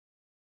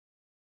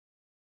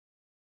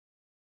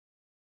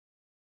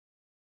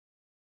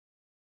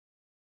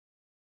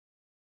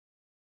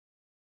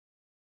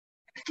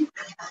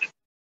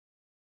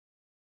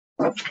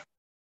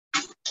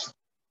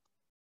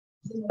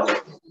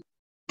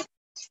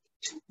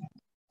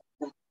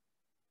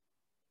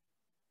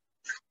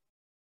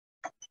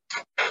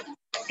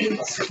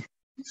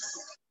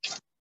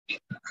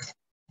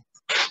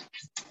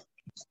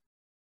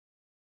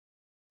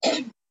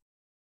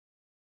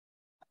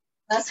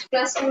Last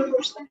class में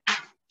पूछते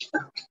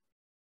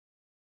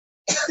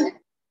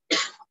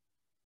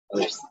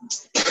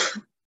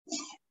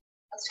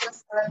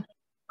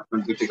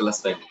अपन कितने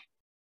क्लास टाइम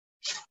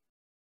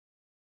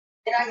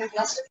तेरा अगला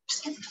क्लास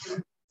पूछते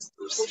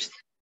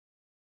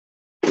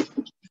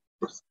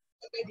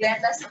gland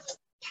class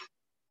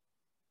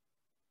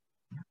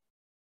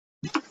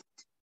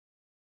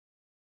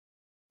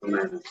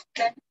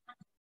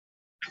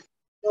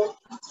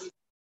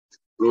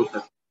growth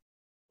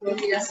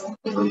gland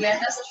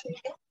class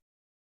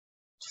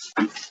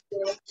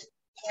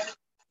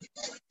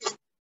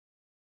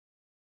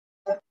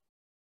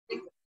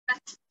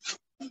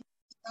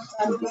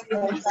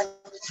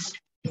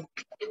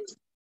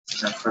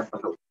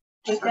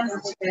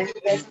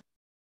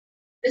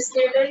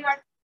Respiratory or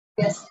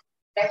yes,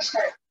 lecture.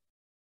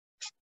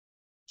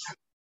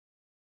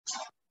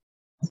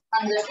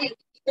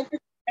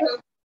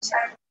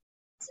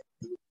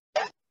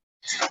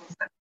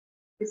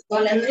 It's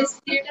called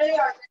respiratory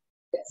or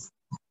yes.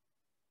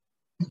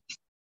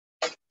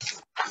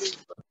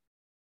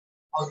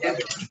 Okay.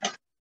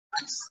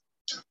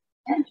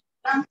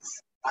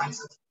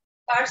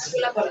 Parts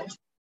গুলা বলেন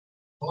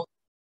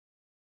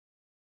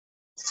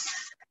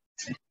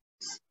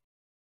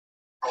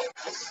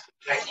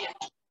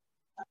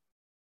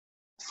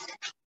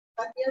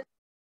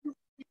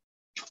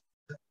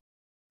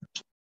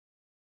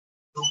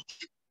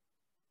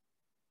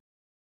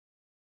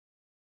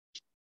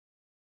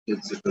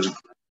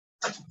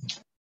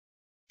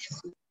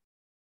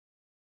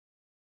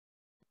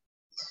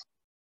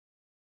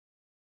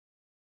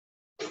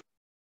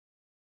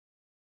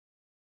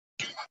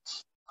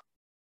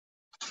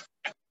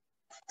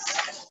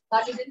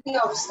বাকিদের কি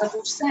অবস্থা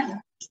বুঝছেন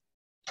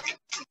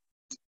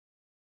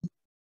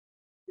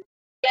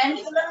প্ল্যান্ট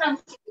গুলোর নাম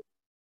কি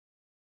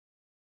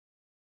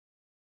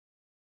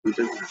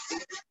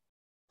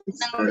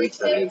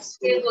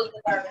বলতে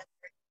পারবেন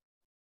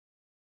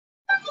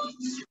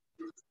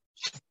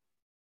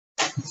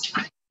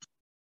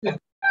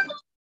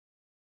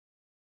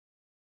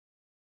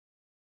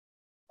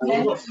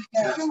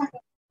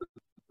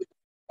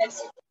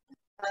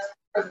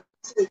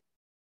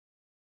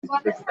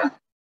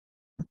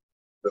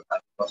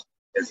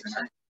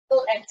তো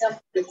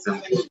एग्जांपल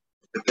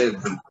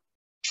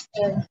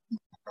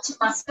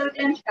मास्टर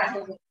प्लान क्या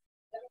है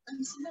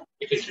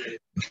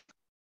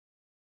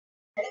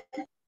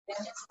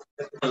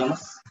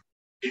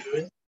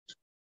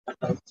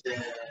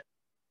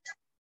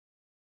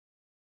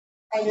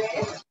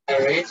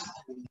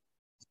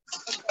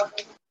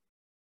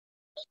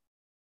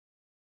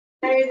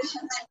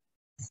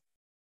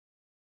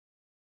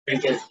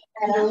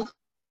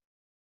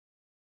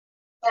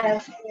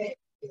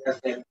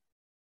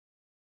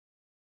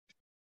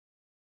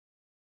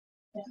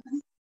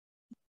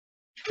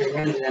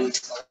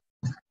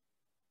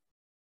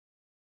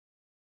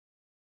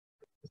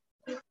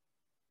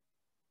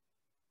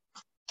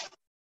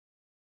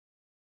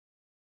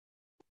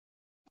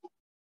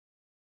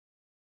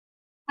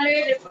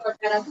अरे रिपोर्ट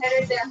करा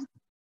थायराइड दे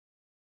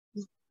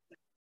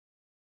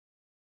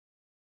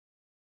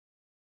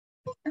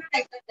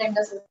एक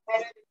टेंडर से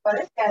थायराइड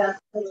रिपोर्ट करा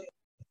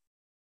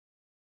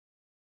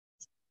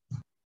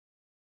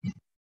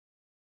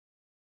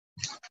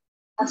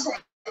अच्छा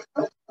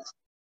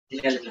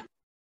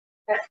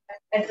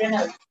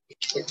adrenal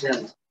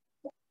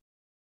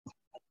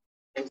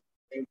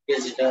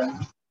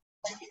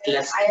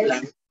class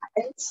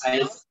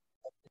IELTS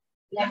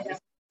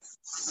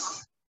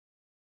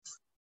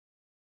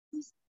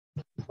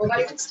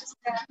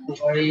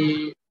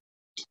ovary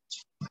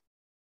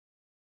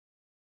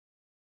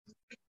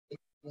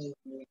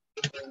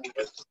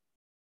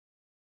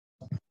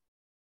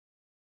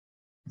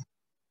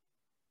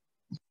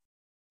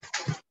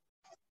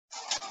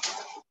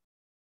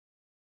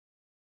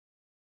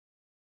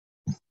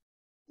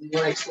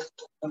your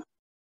expectation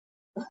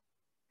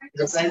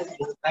the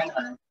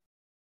plan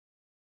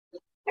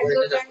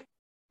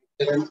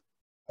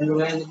and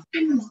when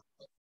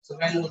so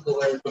when would the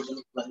world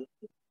look like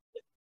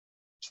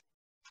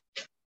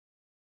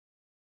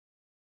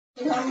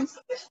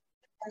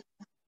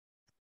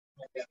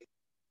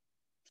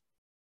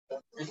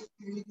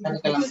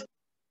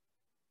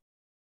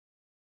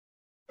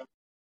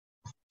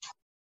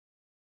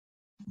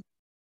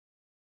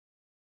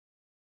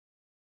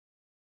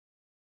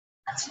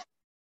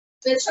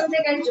পেছন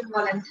থেকে একজন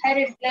বলেন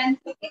থাইরয়েড গ্ল্যান্ড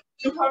থেকে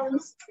কি হরমোন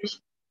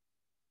সিক্রেশন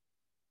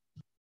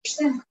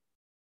বুঝছেন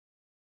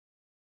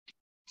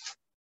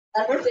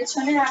তারপর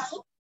পেছনে রাখো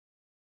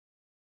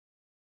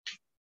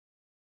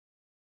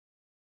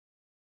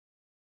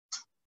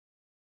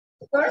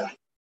তারপর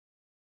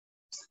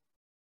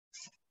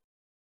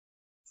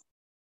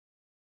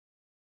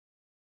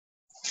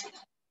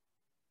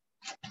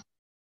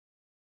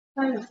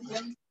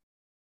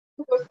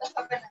করতে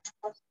হবে না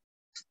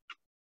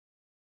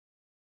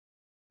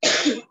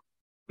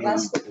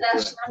ক্লাস করতে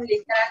আসলাম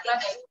লিখে রাখলাম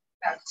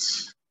কাজ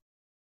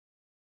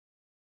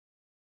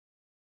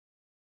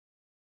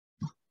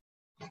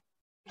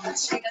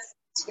ঠিক আছে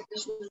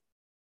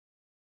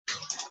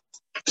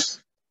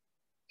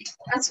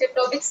আজকে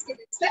টপিকস কি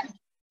দিচ্ছে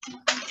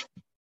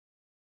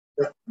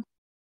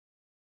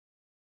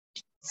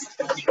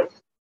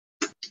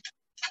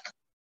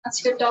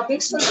আজকে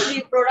টপিকস হলো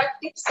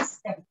রিপ্রোডাক্টিভ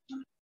সিস্টেম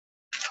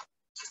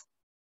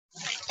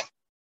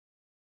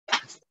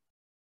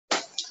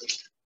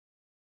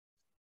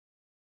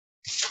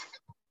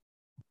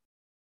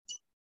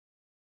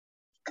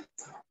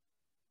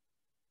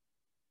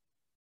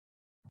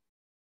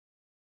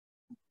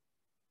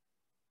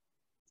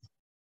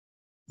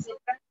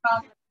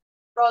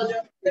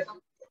প্রজনন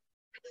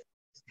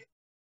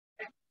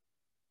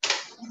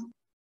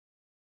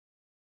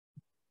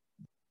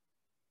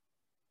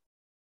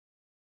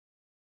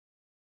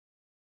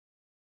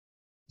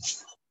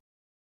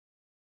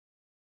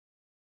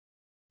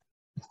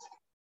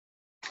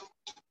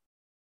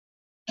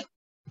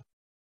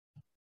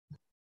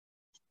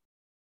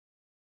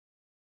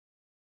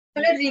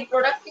তাহলে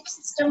রিপ্রোডাক্টিভ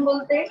সিস্টেম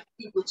বলতে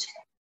কি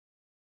বোঝায়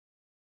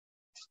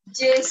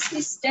যে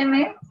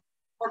সিস্টেমে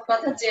মোট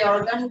কথা যে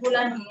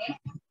অর্গানগুলা নিয়ে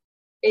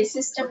এই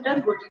সিস্টেমটা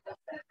গঠিত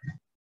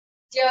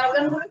যে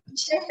অর্গানগুলো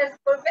কিসে হেল্প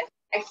করবে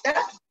একটা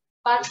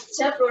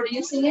বাচ্চা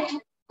প্রোডিউসিং এ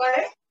হেল্প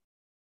করে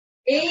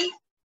এই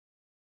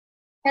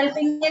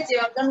হেল্পিং এ যে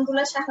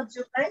অর্গানগুলো সাহায্য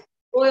করে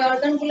ওই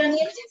অর্গানগুলো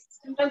নিয়ে যে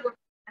সিস্টেমটা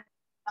গঠিত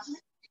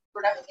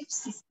রিপ্রোডাক্টিভ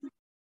সিস্টেম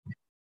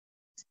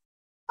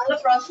আমরা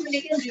প্রথমে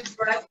লিখি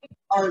রিপ্রোডাক্টিভ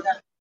অর্গান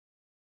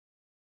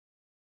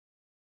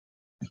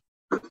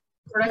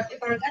প্রোডাক্টিভ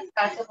অর্গান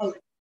কাকে বলে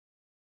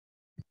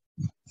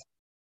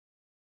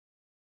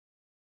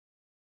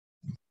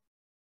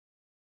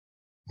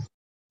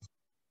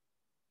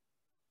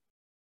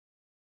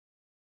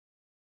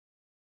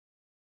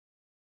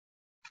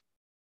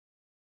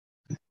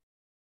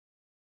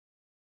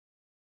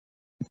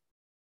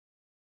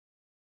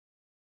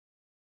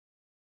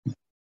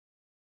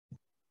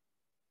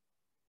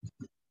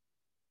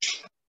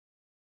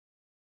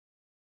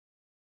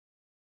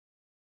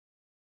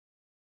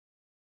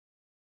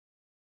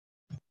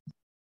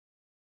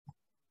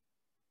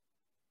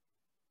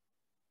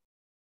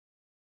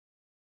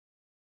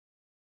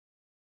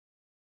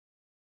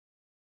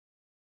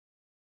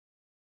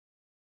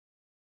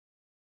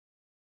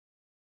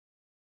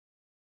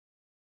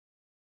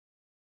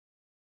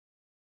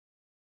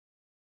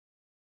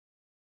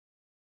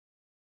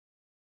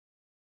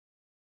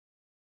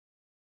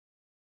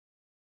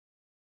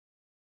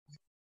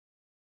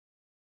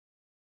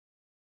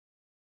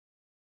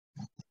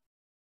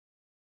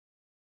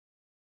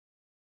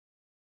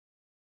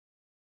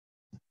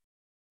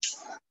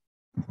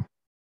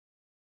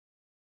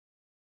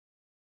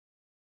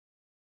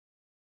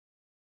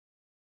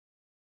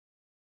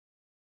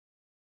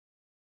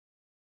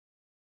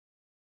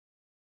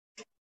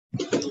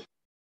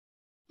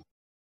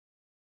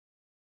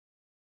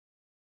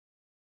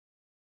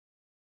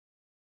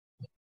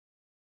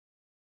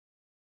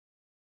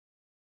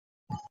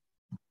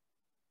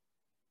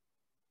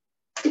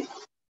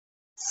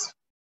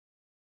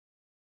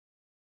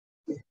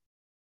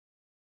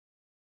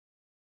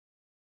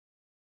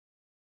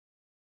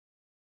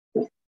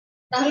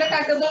তাহলে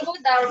কাকে বলবো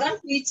the organ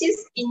which is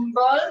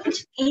involved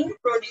in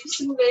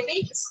producing baby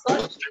is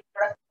called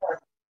reproductive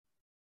organ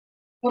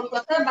মোট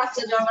কথা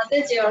বাচ্চা জন্মাতে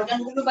যে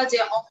অর্গানগুলো বা যে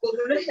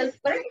অঙ্গগুলো হেল্প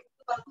করে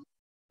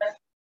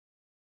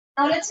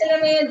তাহলে ছেলে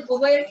মেয়ে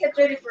উভয়ের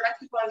ক্ষেত্রে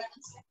রিপ্রোডাক্টিভ অর্গান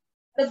আছে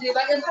তো দুই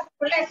ভাগে ভাগ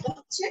করলে একটা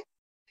হচ্ছে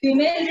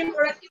ফিমেল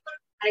রিপ্রোডাক্টিভ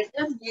অর্গান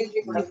আরেকটা মেল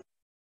রিপ্রোডাক্টিভ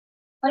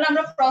তাহলে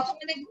আমরা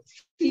প্রথমে দেখব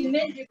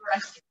ফিমেল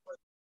রিপ্রোডাক্টিভ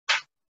অর্গান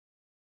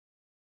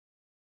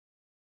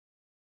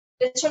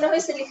পেছনে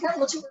হয়েছে লেখা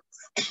মুছে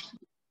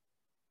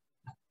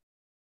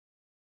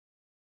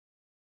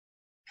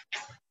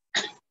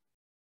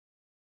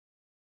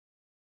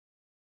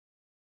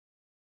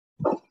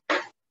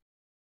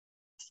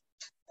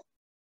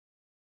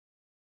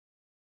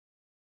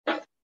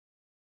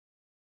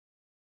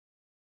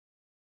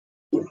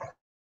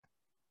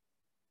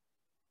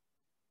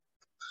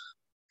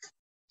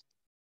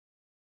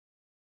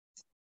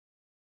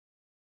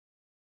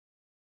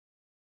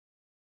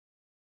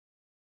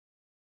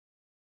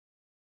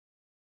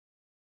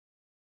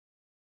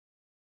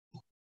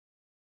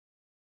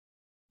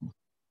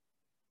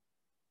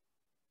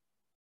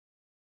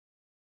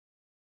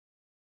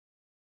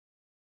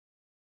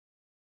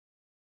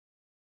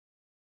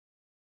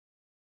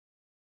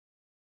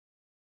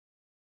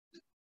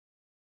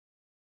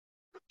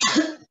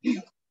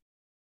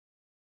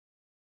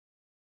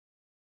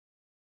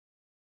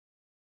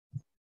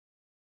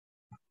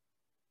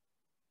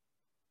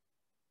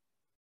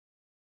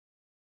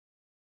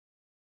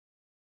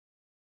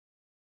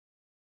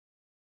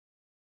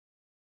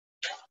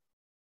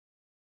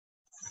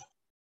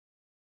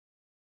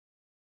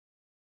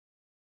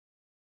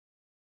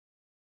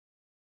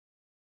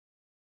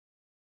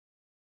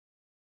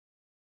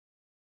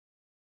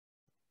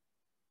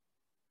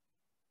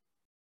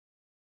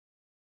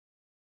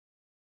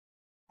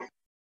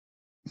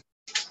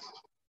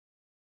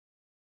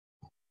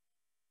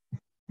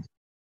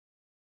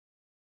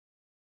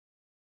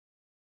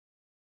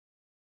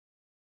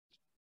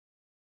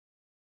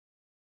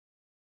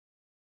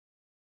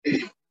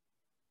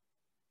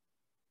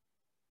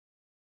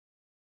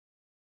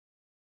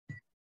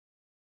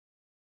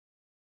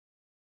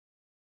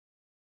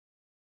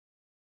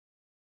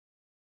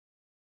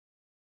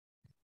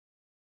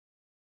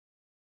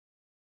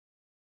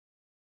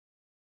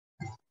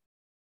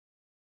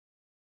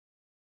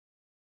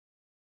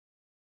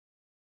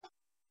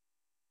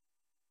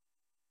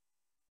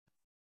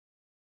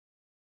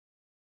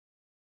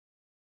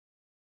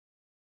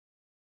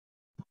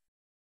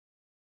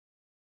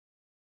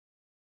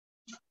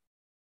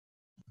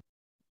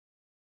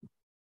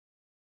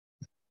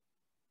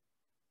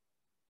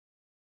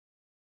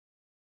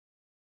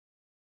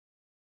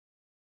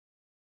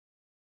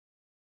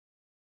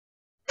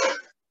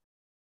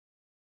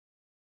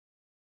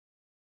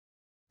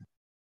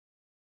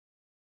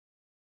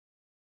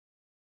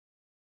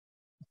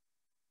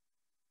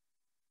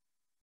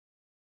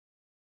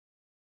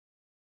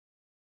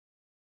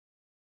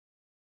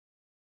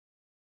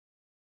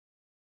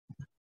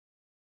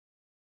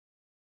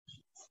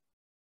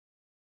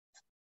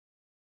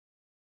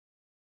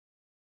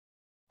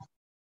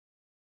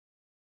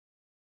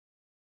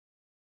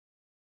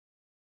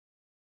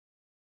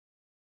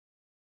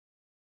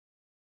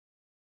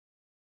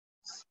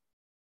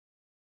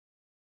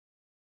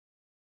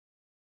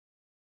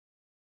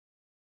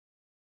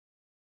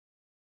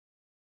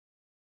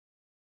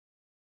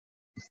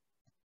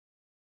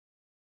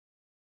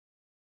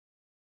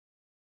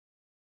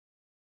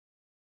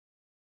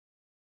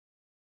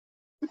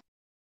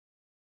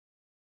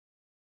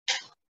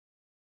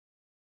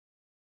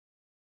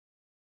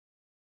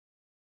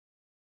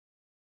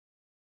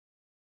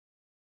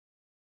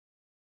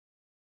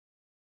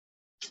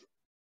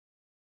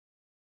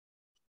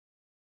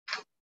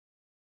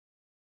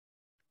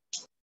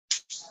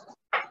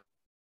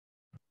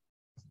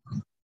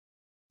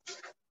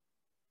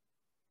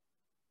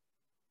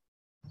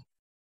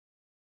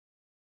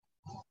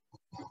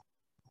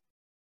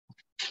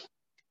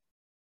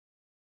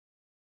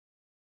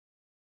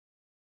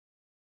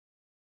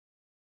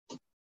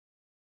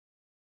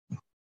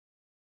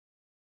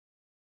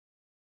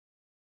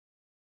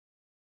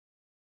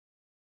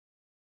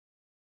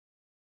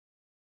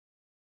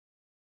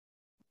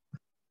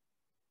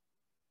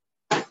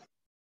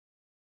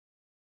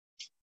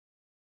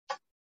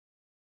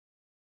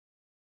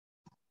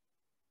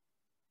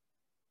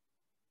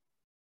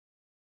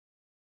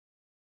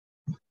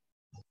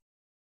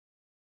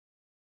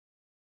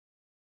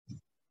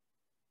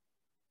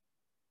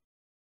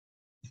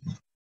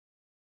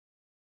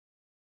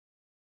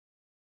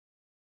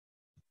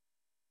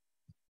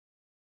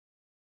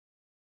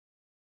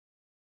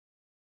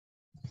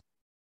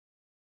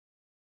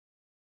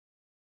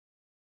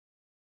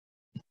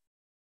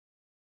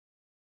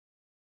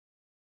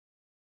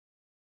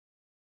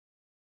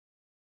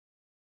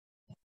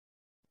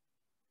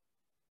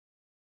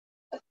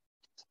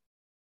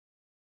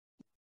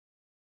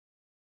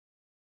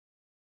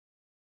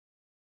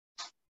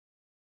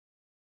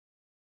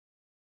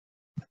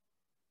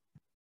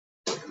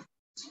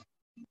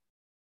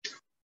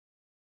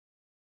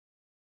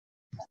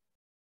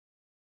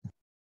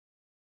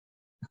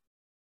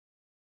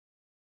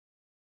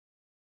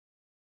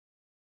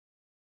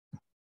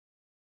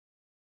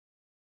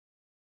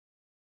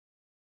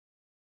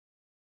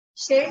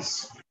শেষ।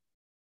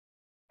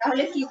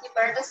 তাহলে কি কি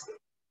পার্ট আছে?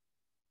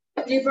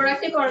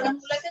 রিপ্রোডাক্টিভ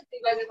অর্গানগুলোকে দুই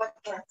ভাগে ভাগ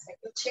করা আছে,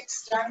 একটা হচ্ছে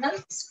এক্সটার্নাল।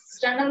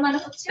 এক্সটার্নাল মানে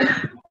হচ্ছে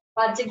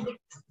বাহ্যিক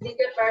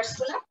দিকের পার্টস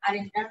গুলো, আর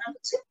ইন্টারনাল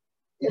হচ্ছে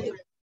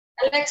ভেতরে।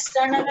 তাহলে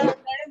এক্সটার্নাল এর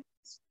মধ্যে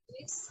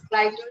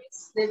ক্লাইটোরিস,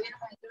 লেবিয়াম,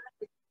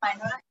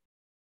 মাইনর,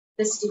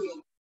 ভেস্টিবিউল।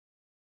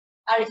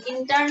 আর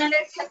ইন্টারনাল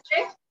এর ক্ষেত্রে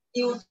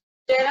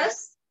ইউটেরাস।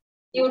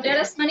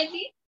 ইউটেরাস মানে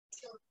কি?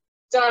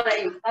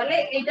 জরায়ু। তাহলে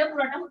এইটা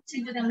পুরোটা হচ্ছে,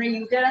 যদি আমরা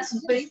ইউটেরাস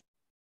ধরি,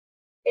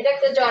 এটা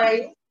একটা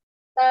জরায়ু।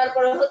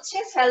 তারপরে হচ্ছে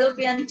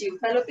ফ্যালোপিয়ান টিউব।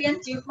 ফ্যালোপিয়ান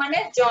টিউব মানে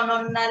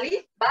জনননালী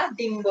বা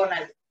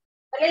ডিম্বনালী।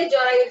 তাহলে এই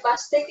জরায়ুর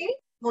পাশ থেকে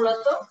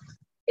মূলত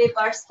এই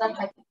পার্টসটা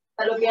থাকে।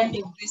 ফ্যালোপিয়ান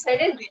টিউব দুই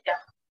সাইডে দুইটা,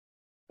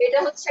 এটা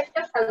হচ্ছে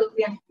একটা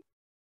ফ্যালোপিয়ান টিউব।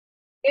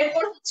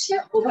 এরপর হচ্ছে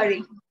ওভারি।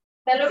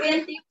 ফ্যালোপিয়ান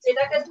টিউব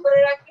যেটাকে ধরে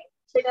রাখে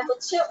সেটা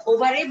হচ্ছে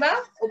ওভারি, বা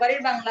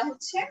ওভারির বাংলা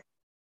হচ্ছে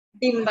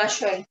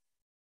ডিম্বাশয়।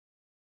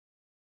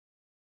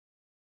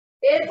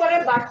 এরপরে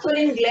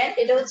বার্থোলিন গ্ল্যান্ড,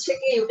 এটা হচ্ছে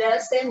কি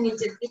ইউটেরাসের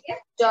নিচের দিকে,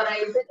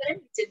 জরায়ুর ভেতরে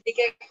নিচের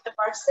দিকে একটা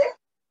পার্টসে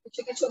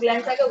কিছু কিছু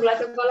গ্ল্যান্ড থাকে,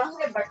 ওগুলাকে বলা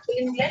হয়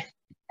Bartholin gland.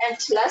 And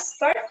last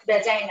part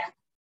vagina.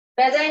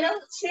 Vagina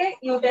হচ্ছে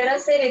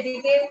ইউটেরাসের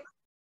এদিকে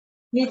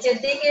নিচের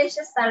দিকে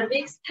এসে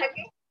সার্ভিক্স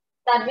থাকে,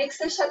 সার্ভিক্স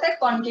এর সাথে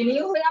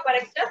কন্টিনিউ হয়ে আবার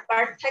একটা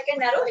পার্ট থাকে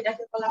ন্যারো,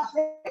 এটাকে বলা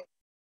হয়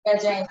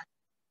ভ্যাজাইনা।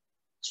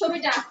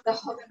 ছবিটা আঁকতে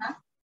হবে না,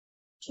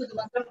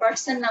 শুধুমাত্র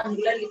পার্টসের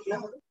নামগুলো লিখলে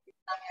হবে,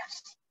 নামে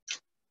আসে।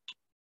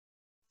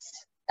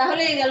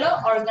 তাহলে এই গেল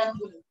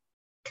অর্গানগুলো।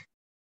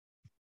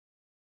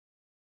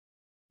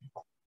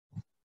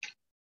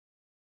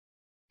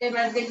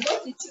 এবার দেখবো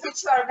কিছু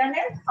কিছু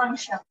অর্গানের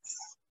ফাংশন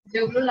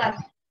যেগুলো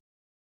লাগে।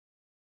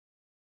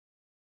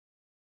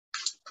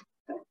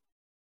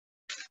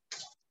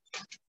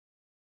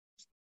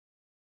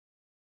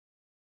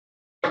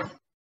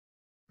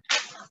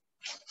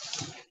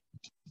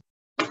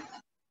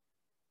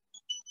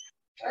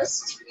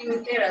 First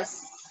uterus.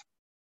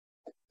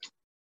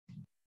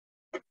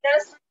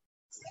 ইউটেরাস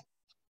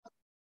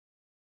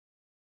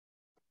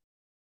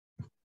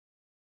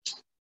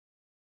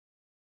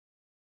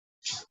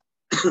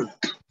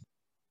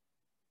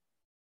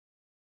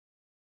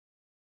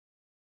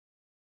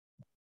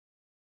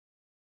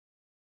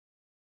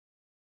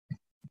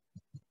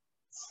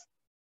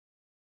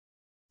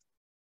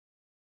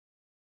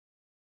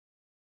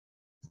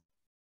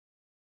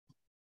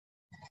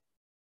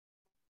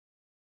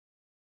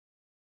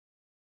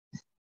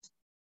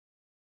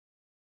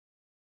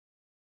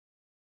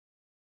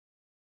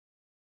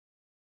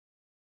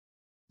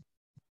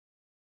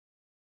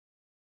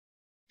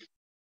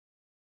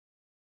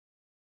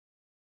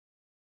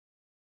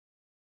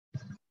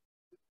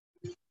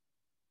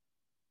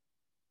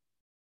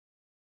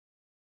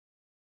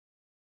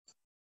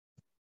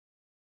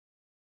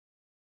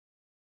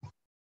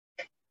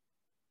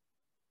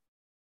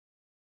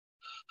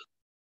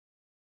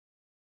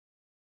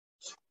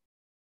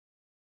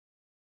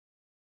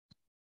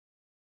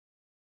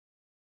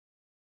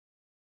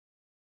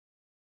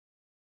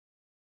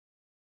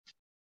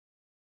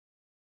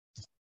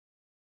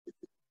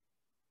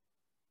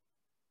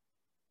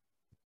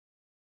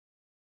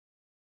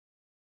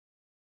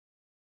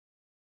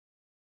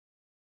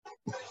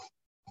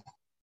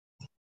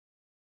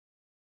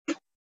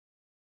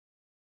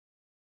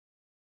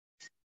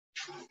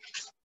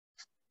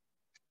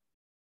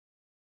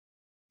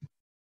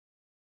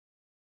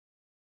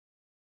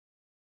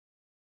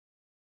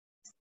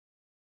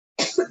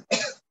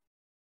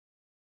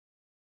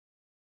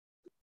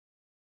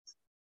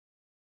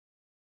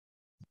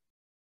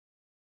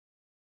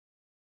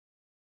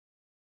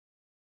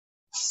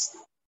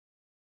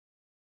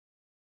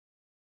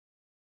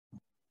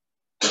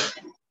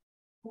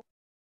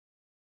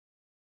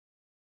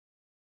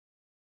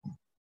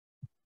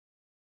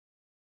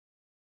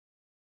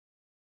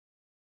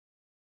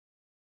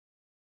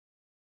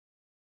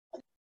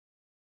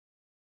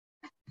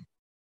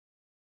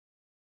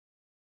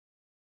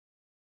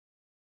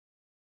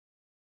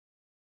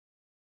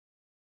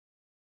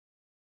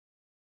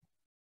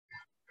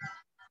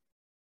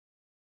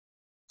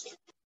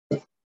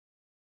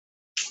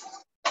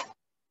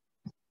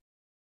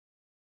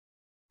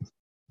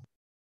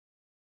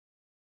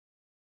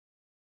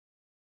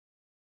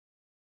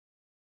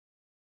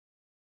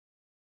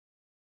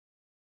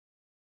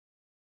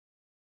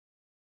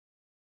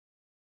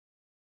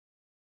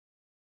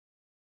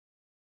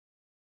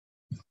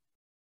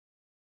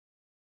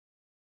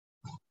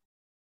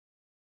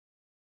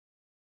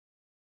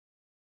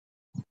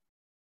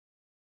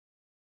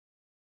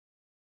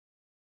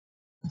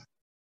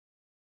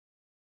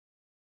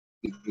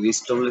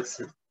রিস্টম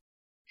লেখছে,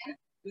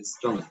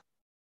 রিস্টম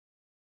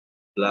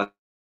black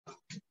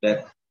black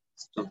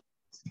storm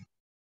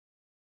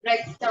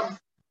rectum,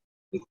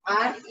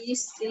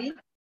 RECTUM।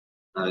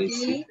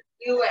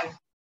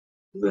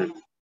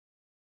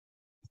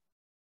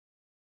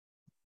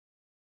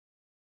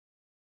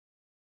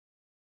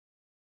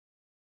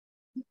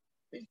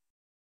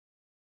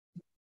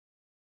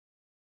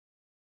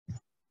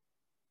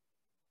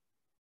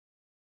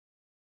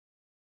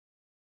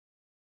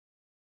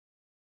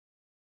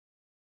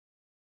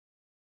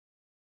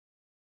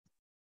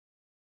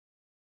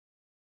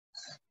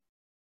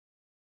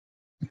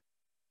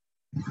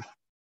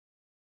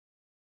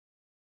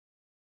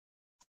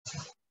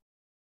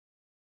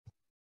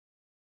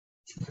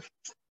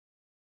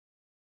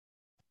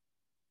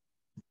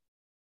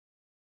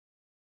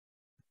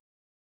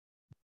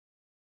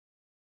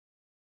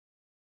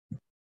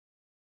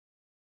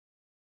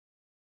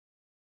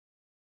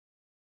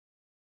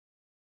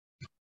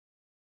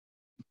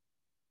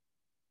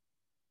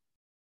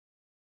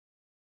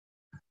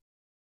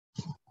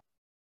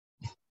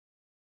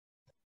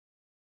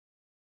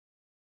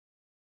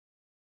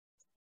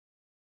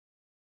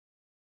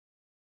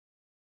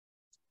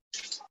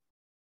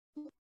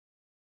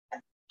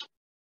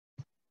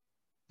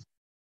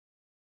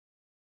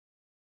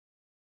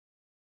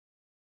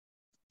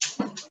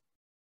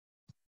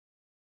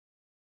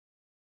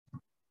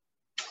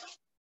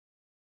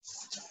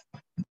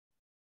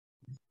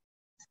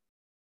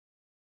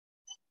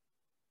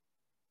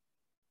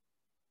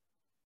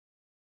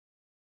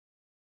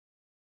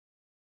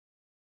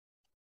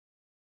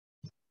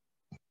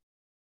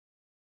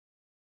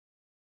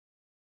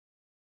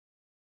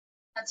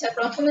 আচ্ছা,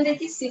 প্রথমে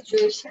দেখি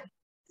সিচুয়েশন।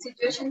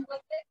 সিচুয়েশন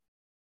বলতে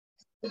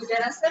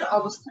ইউটেরাসের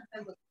অবস্থানটা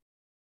বলতে,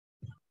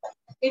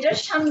 এটার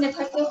সামনে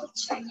থাকে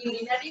হচ্ছে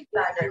ইউরিনারি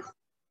ব্লাডার।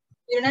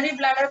 ইউরিনারি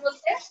ব্লাডার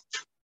বলতে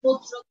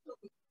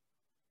মূত্রথলি।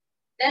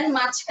 দেন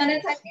মাঝখানে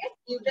থাকে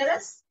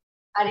ইউটেরাস,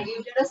 আর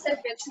ইউটেরাসের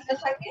পেছনে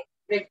থাকে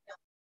রেকটাম।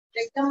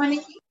 রেকটাম মানে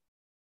কি?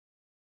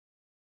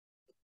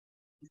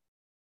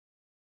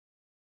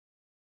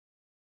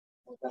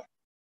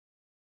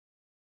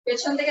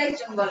 পেছন থেকে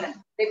একজন বলেন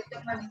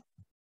রেকটাম মানে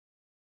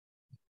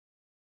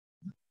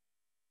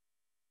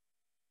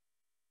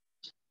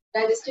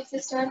ডাইজেস্টিভ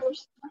সিস্টেমের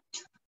প্রশ্ন।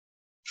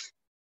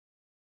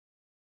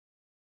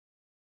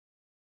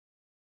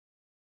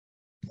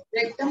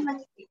 রেকটাম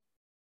মানে কি?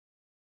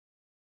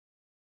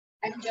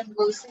 একজন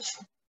বলছে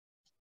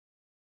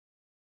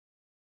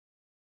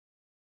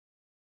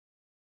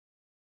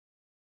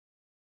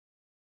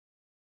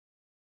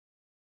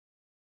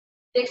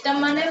রেকটাম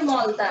মানে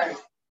মলদ্বার।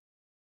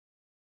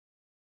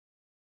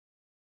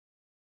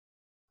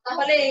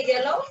 তাহলে এই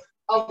গেল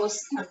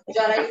অবস্থান।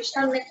 জরায়ুর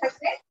সামনে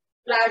থাকে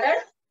ব্লাডার,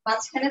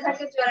 মাঝখানে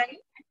থাকে জরায়ু,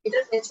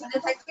 এটার পেছনে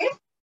থাকে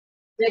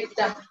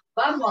রেকটাম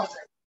বা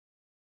মলদ্বার।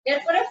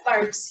 এরপরে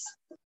পার্টস।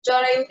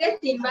 জরায়ুকে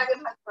 3 ভাগে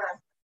ভাগ করা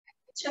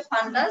হচ্ছে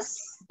ফান্ডাস,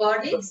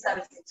 বডি,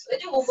 সারফেস। ওই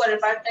যে উপরের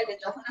পার্টটাকে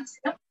যখন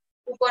আসছিলাম,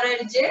 উপরের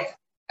যে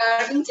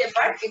কার্ভিং যে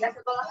পার্ট, এটাকে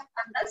বলা হয়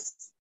ফান্ডাস।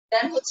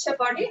 দেন হচ্ছে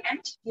বডি,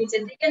 এন্ড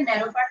নিচের দিকে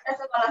ন্যারো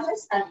পার্টটাকে বলা হয়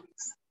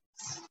সারফেস।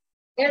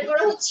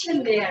 এরপরে হচ্ছে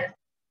লেয়ার।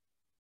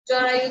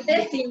 জরায়ুতে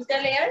 3টা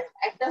লেয়ার।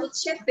 একটা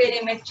হচ্ছে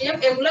পেরিমেট্রিয়াম,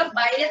 এগুলো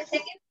বাইরের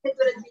থেকে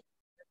ভেতরের দিকে।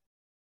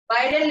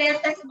 বাইরের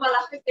লেয়ারটাকে বলা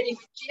হয়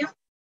পেরিমেট্রিয়াম,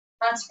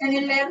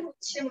 মাঝখানের লেয়ার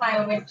হচ্ছে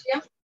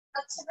মায়োমেট্রিয়াম,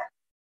 আচ্ছা,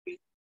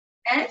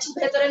 এন্ড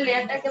ভেতরের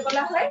লেয়ারটাকে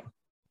বলা হয়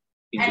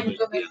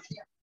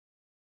এন্ডোমেট্রিয়াম।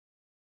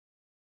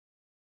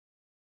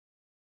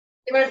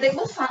 এবার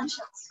দেখবো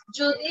ফাংশন।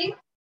 যদি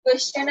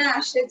কোশ্চেনে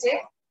আসে যে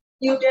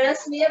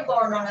ইউটেরাস নিয়ে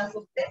বর্ণনা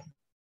করতে,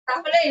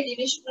 তাহলে এই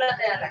জিনিসগুলো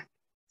দেয়া লাগে,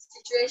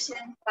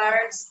 সিচুয়েশন,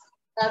 পার্টস,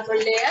 তারপর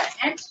লেয়ার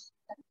এন্ড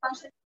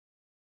ফাংশন।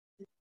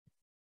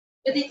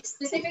 যদি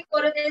স্পেসিফিক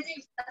করে দেয় যে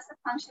ইউটেরাসের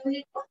ফাংশন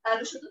লিখবো,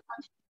 তাহলে শুধু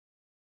ফাংশন।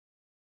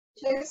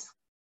 ঠিক আছে?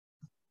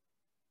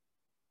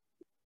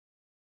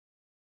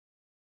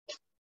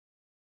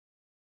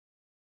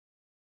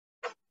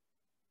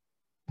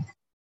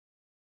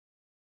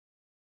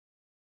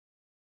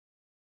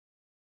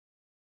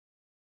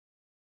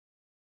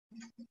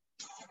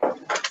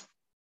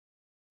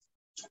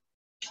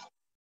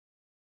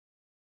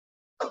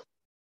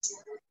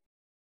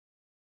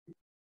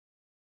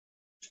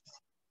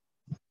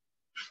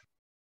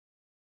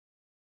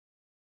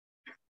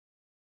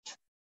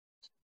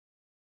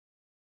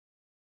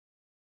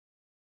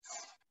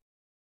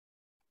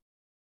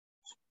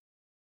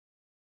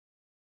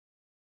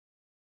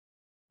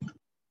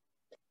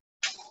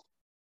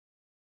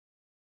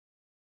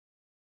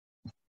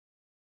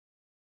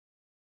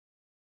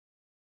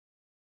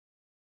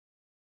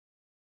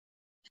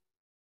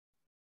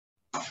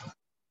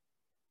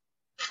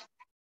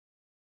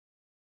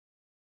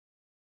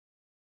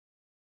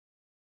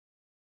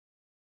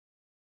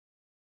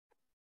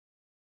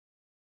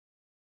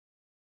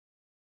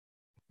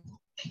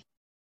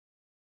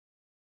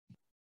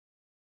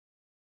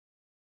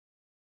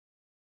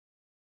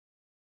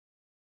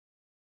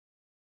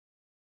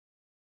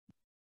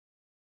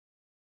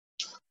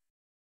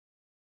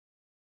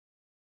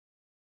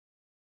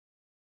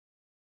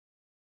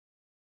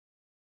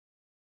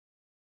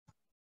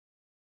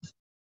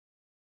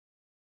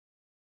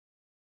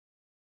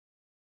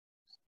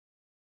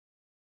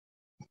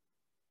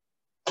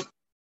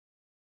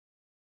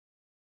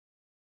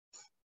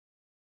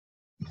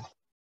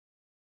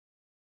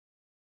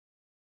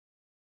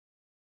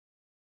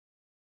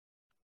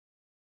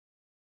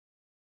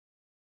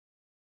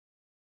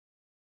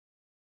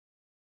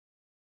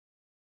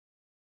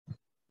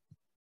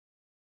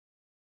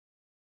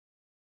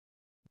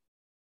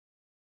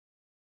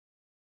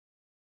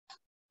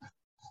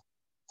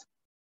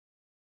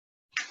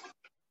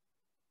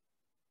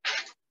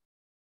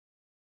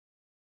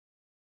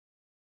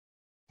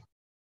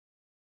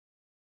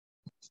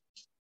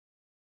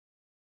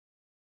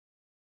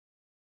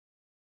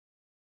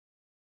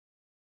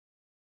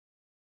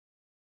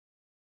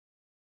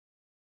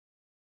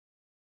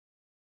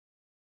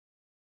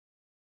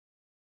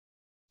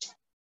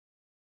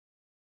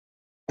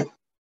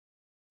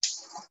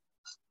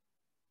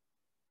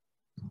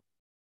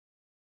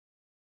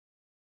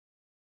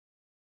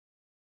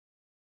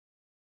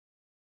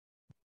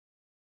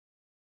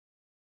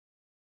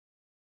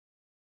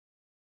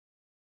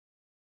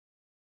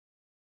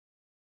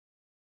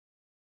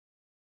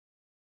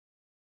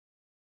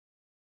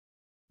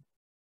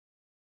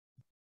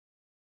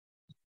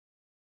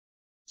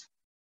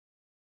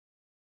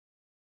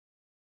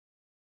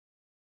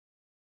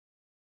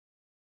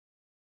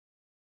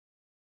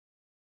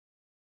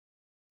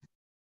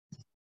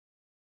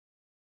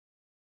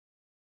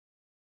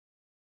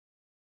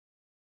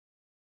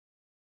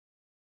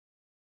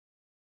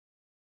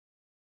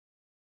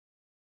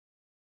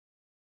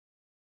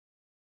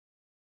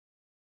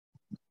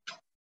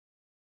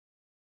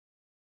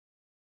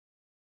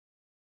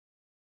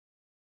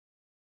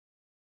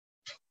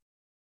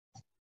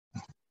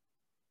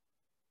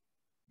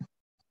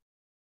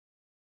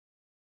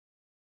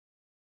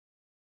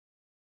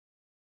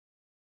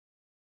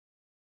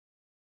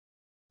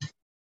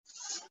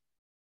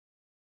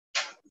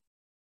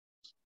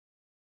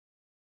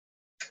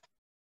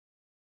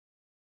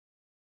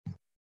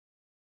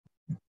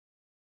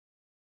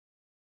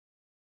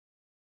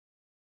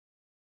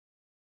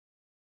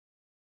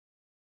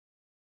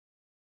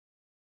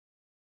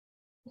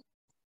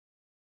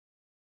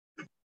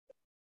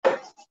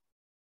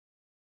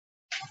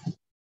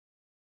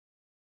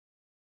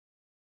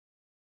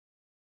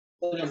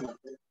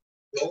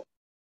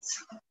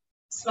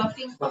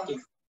 Sloughing.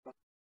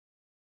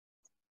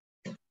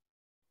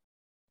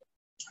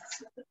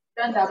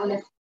 Double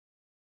F.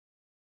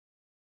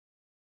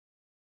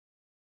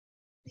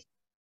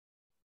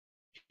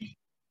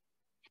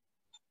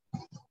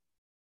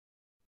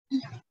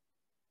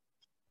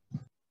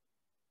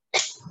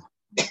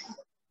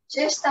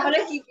 শেষ তাহলে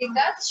কি কি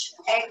কাজ?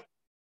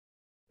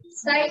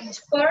 Site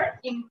for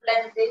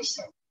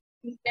implantation.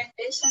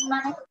 ইমপ্ল্যান্টেশন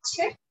মানে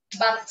হচ্ছে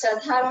বাচ্চা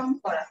ধারণ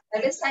করা।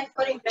 তাহলে সাইট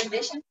ফর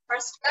ইমপ্ল্যান্টেশন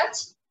ফার্স্ট কাজ।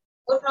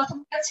 ওর প্রথম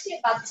কাজ কি?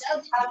 বাচ্চা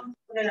ধারণ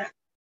করে রাখা।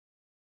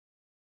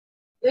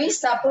 দুই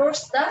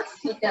সাপোর্টস দা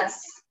ফিটাস।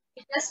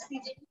 ফিটাস কি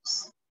জিনিস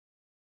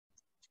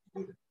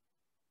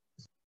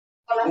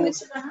বলা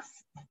হয়েছিল না?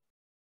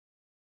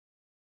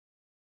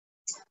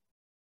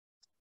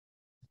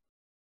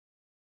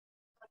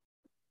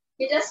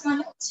 ফিটাস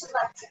মানে হচ্ছে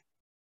বাচ্চা।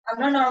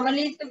 আমরা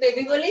নরমালি তো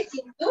বেবি বলি,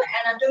 কিন্তু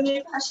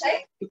অ্যানাটমির ভাষায়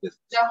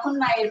যখন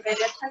মায়ের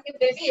পেটে থাকে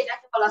বেবি,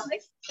 এটাকে বলা হয়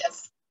ফিটাস।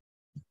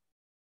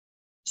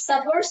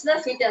 সাপোর্টস দা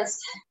ফিটাস,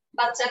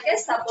 বাচ্চাকে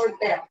সাপোর্ট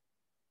দেয়।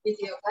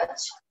 দ্বিতীয়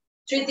কাজ।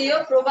 তৃতীয়,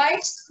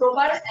 প্রোভাইডস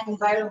প্রপার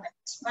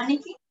এনভায়রনমেন্ট, মানে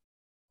কি?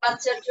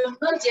 বাচ্চার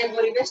জন্য যে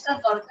পরিবেশটা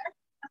দরকার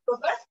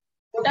প্রপার,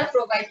 ওটা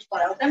প্রোভাইড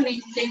করা, ওটা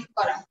মেইনটেইন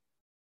করা।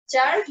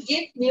 4,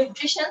 give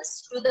nutritions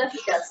to the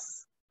foetus,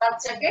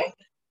 বাচ্চাকে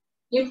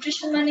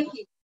নিউট্রিশন মানে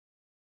কি?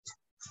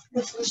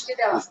 পুষ্টি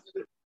দেওয়া।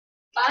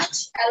 5,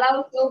 allow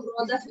to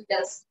grow the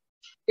foetus,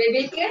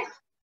 বেবিকে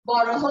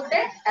বড় হতে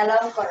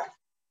অ্যালাউ করা।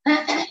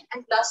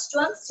 And last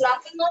one,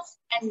 sloughing of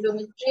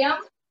endometrium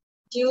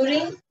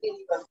during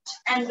period.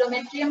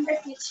 এন্ডোমেট্রিয়ামটা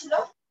কি ছিল?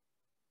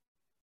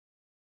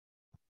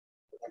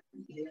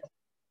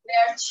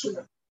 লেয়ার ছিল।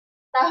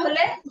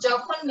 তাহলে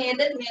যখন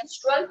মেয়েদের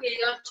মেনস্ট্রুয়াল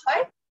পিরিয়ড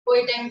হয়, ওই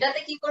টাইমটাতে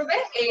কি করবে?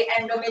 এই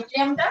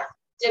এন্ডোমেট্রিয়ামটা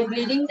যে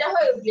ব্লিডিংটা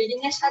হয়, ওই ব্লিডিং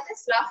এর সাথে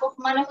স্লাফ অফ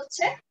মানে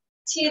হচ্ছে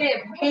ছিঁড়ে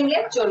ভেঙে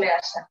চলে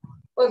আসা।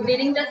 ওই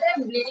ব্লিডিংটাতে,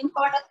 ব্লিডিং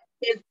হওয়াটাতে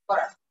হেল্প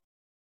করা।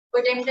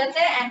 ওই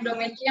টাইমটাতে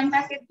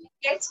এন্ডোমেট্রিয়ামটাকে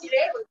ভেঙে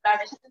ছিঁড়ে ওই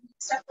ব্লাডের সাথে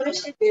মিক্স আপ করে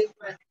সে বের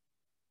করে দেয়।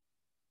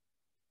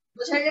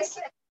 বুঝা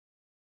গেছে?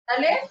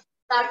 তাহলে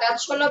তার কাজ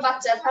হলো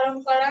বাচ্চা ধারণ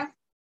করা,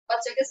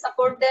 বাচ্চাকে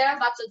সাপোর্ট দেয়া,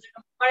 বাচ্চার জন্য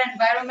প্রপার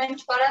এনভায়রনমেন্ট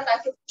করা,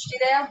 তাকে পুষ্টি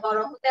দেয়া, বড়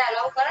হতে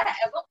অ্যালাউ করা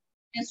এবং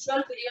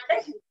মেনস্ট্রুয়াল পিরিয়ডে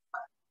হেল্প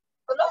করা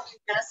হলো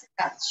ইউটেরাসের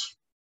কাজ।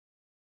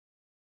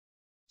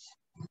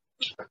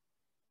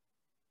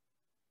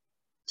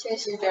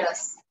 শেষ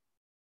ইউটেরাস।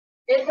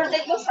 এরপর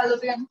দেখবো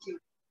Fallopian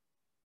tube.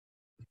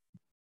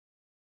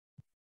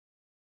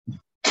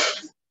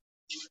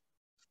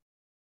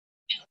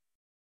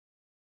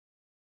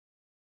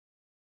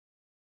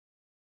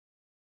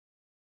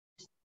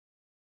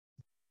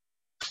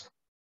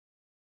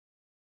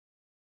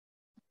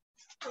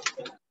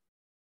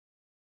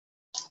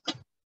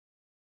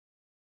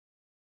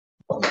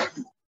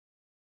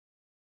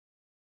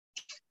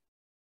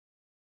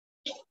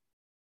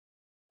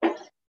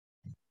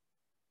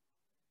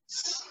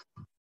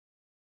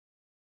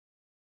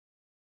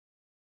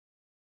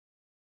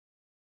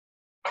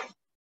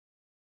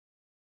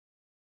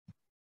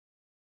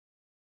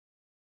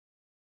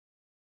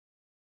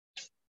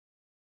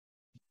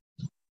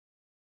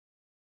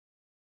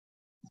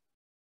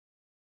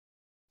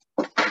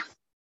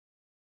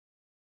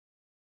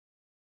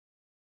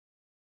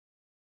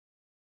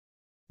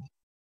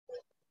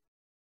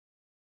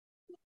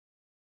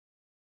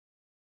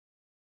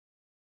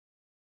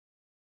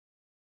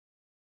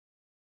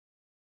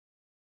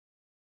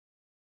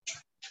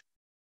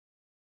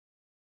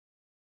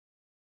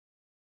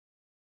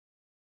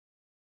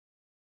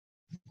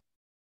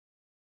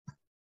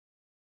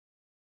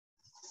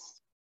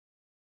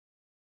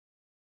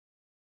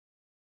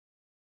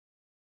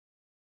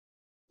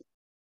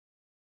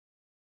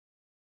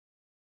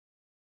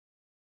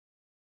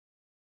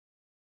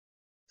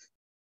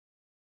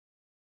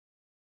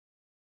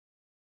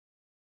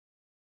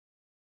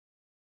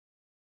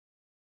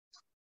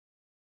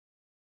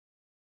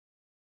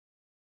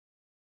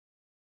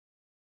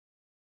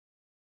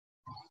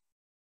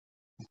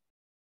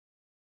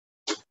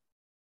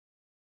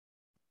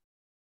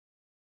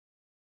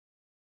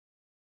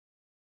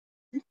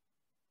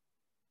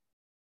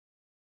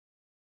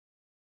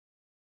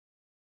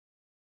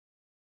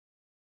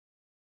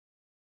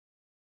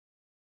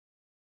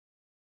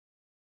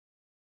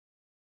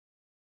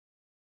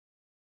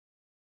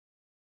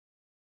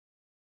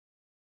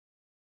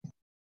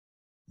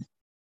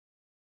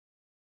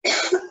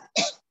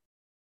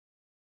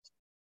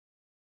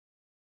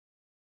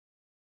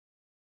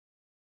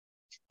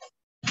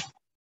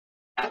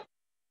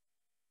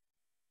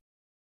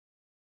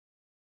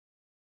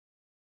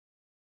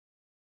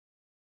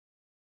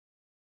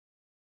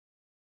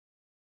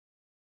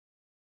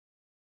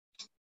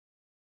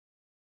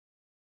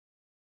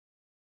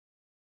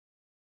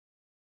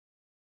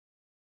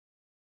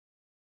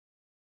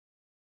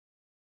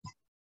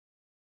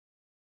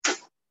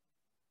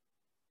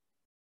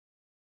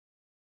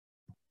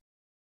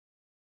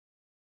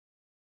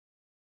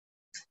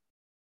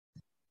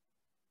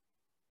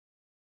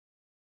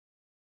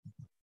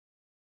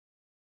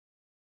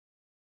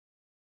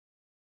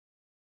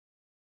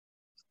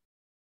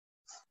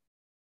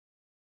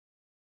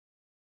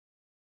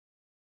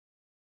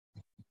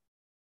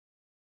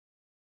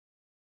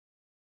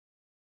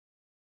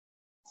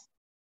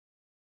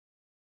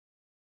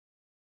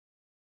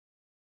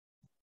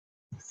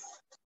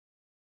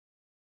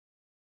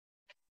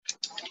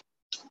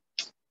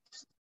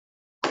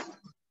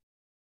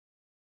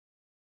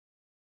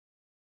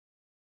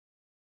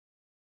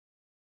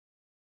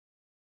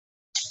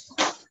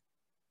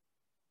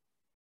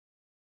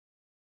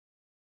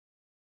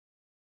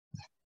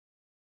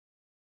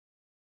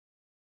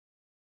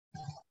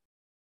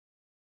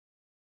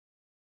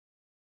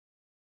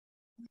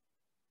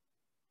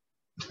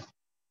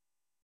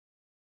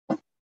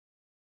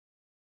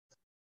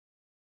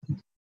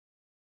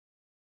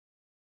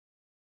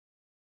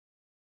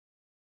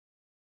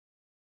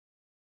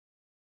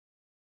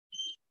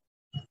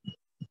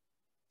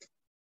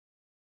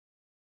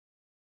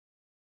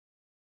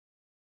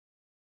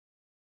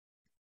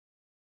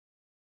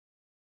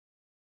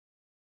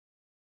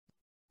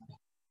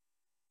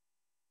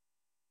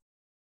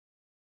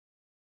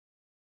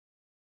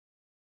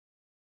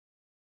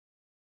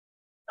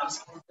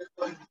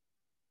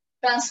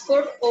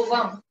 Transport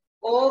ovum,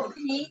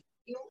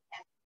 OVUM।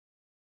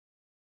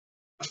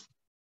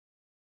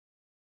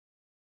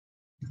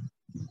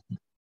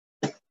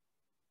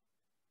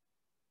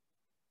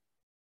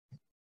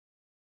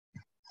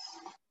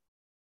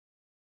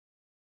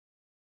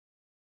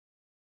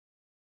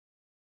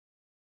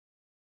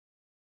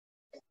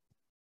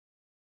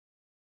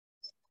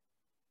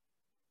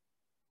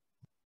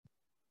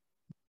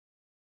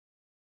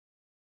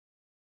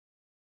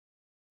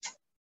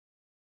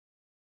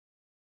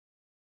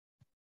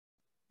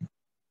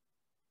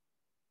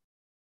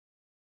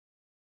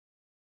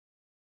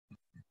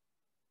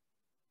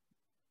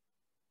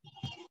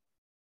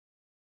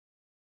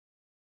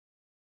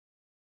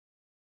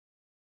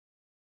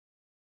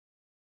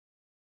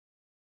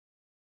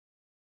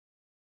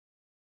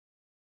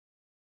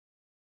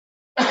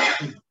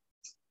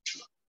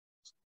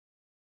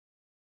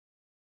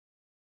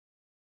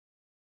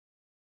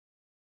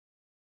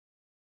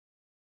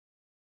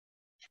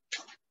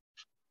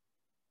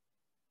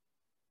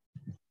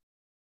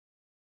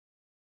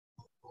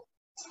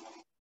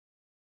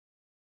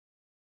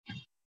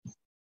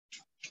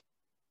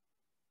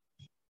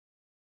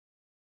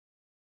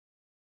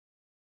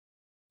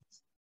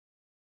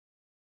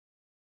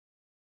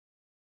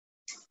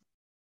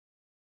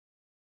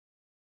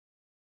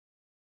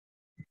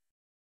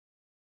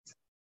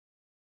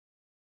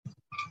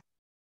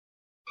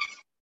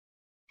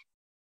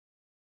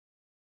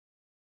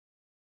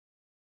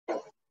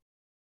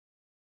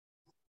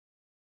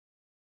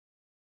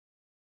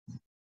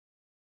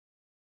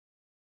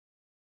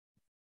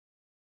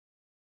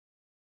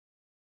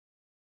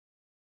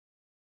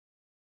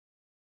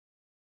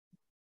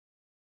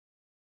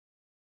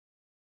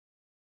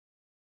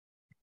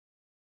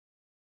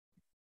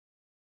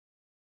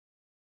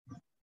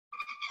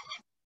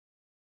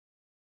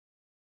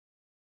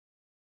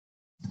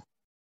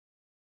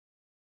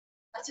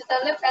 আচ্ছা,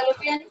 তাহলে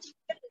ফ্যালোপিয়ান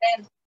টিউবের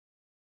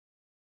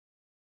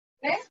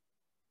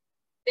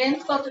লেন্থ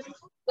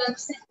কতটুকু? 12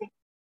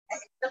 সেন্টিমিটার।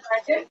 একটা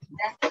পার্টের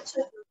লেন্থ হচ্ছে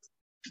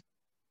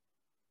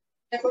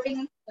রেকর্ডিং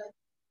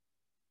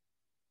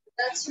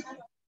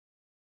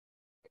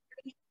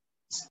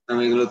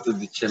আমি এগুলো তো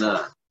দিচ্ছে না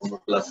কোনো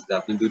ক্লাসে।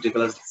 আপনি দুইটা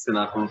ক্লাস দিচ্ছেন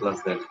আর কোনো ক্লাস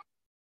দেন?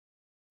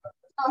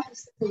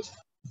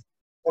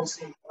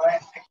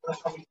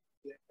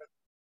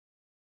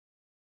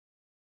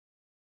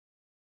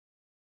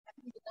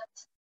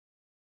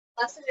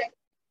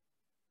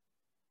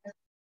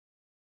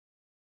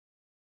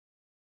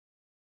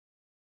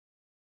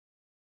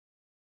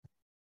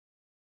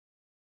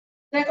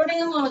 রেকর্ডিং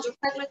এ মনোযোগ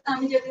থাকলে তো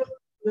আমি যেগুলো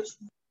বলছি।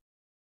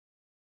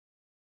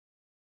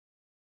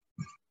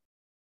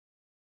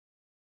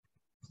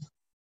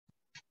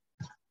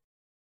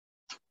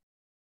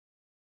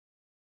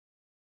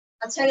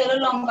 আচ্ছা, গেল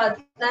লম্বা,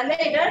 তাহলে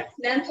এটার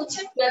লেন্থ হচ্ছে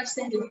 12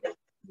 সেন্টিমিটার।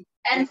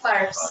 এন্ড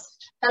পার্টস,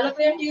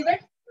 ফ্যালোপিয়ান টিউবের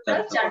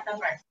টোটাল 4টা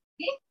পার্ট।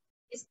 কি?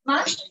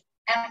 Isthmus,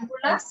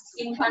 অ্যাম্পুলাস,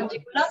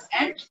 ইনফান্টিকুলাম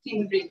and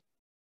ফিমব্রিল।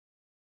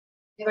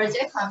 এবার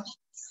যে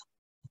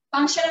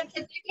ফাংশনের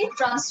ক্ষেত্রে কি?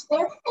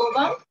 Transport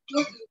ovum two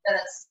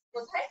uterus.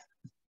 কোথায়?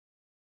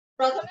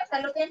 প্রথমে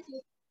ফ্যালোপিয়ান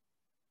টিউব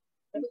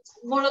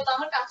মূলত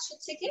আমার কাজ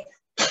হচ্ছে কি,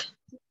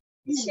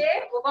 সে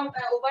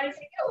ওভারি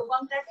থেকে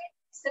ওভামটাকে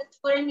অ্যাকসেপ্ট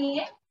করে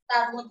নিয়ে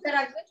তার মধ্যে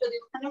রাখবে, যদি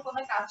ওখানে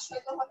কোনো কাজ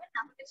হয়তো হবে,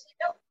 না হলে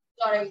সেটা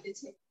জরায়ুতে।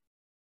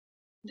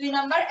 2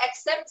 number,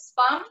 accept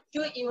sperm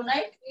two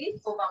unite with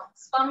ovum.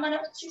 Sperm মানে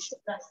হচ্ছে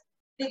শুক্রাণু।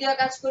 দ্বিতীয়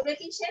কাজ করবে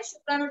কি, সে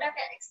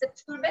শুক্রাণুটাকে অ্যাকসেপ্ট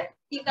করবে,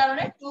 কি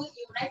কারণে? টু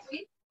ইউনাইট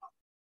উইথ,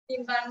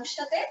 ডিম্বাণুর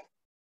সাথে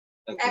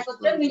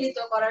একত্রে মিলিত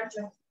করার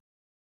জন্য।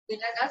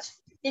 এটা কাজ।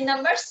 3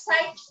 number,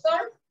 site for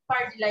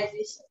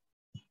fertilisation.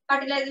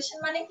 Fertilisation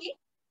মানে কি?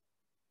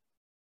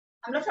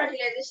 আমরা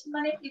ফার্টিলাইজেশন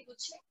মানে কি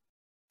বুঝি?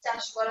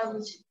 চাষ করা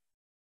বুঝি।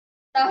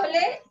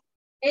 তাহলে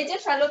এই যে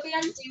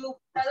ফ্যালোপিয়ান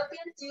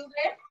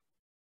টিউবের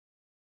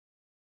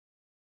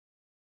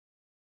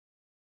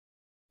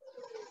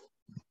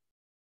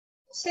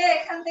সে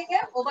এখান থেকে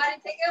ওভারি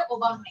থেকে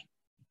ওভাম নেয়,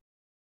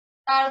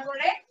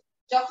 তারপরে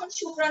যখন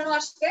শুক্রাণু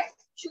আসবে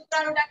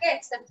শুক্রাণুটাকে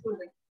অ্যাকসেপ্ট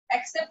করবে,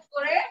 অ্যাকসেপ্ট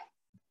করে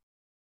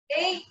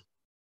এই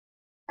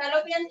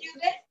ফ্যালোপিয়ান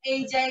টিউবের এই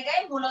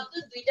জায়গায় মূলত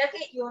দুইটাকে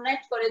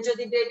ইউনাইট করে,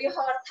 যদি বেবি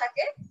হওয়ার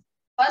থাকে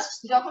ফার্স্ট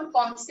যখন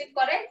কনসিভ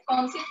করে,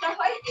 কনসিভটা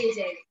হয় এই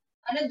জায়গায়,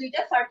 মানে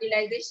দুইটা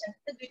ফার্টিলাইজেশন,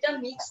 দুইটা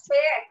মিক্সড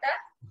হয়ে একটা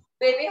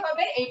বেবি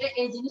হবে। এইটা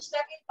এই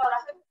জিনিসটাকে করা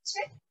হয় হচ্ছে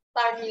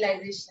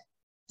ফার্টিলাইজেশন।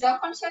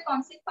 যখন সে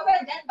কনসিভ হবে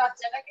দেন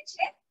বাচ্চাটাকে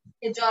সে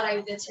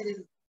জরায়ুতে ছেড়ে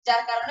দিবে,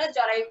 যার কারণে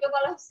জরায়ুকে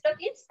বলা হচ্ছে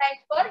কি সাইট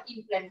ফর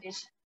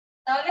ইমপ্ল্যান্টেশন।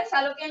 তাহলে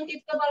ফ্যালোপিয়ান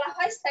টিউবকে বলা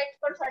হয় সাইট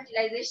ফর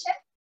ফার্টিলাইজেশন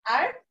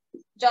আর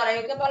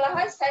জরায়ুকে বলা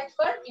হয় সাইট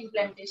ফর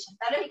ইমপ্ল্যান্টেশন।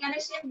 তাহলে এখানে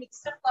সে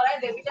মিক্সড আপ করায়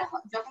বেবিটা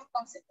যখন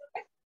কনসিভ করবে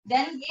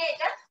দেন গিয়ে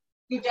এটা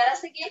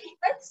ইউটেরাসে গিয়ে কি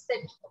হয়?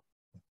 সেট হবে।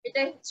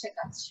 এটাই হচ্ছে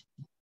কাজ।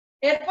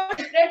 এরপর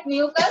secret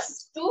mucus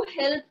to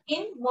help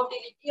in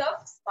motility of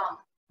sperm.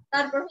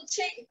 তারপর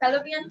হচ্ছে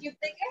ফ্যালোপিয়ান টিউব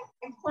থেকে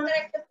এক ধরনের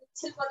একটা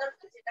পিচ্ছিল পদার্থ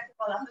যেটাকে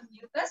বলা হয়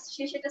মিউকাস,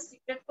 সে সেটা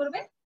সিক্রেট করবে।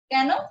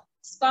 কেন?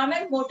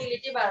 স্পার্মের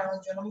মোটিলিটি বাড়ানোর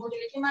জন্য।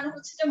 মোটিলিটি মানে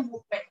হচ্ছে যে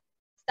মুভমেন্ট,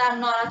 তার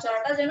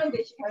নড়াচড়াটা যেন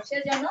বেশি হয়, সে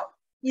যেন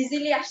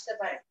ইজিলি আসতে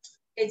পারে।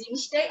 এই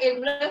জিনিসটাই,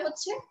 এগুলো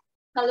হচ্ছে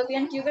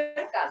ফ্যালোপিয়ান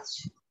টিউবের কাজ।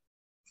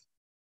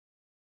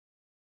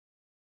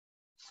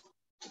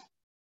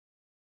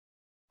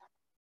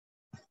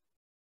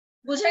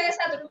 বুঝা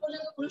গেছে এতটুকু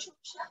পর্যন্ত? কোনো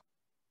সমস্যা?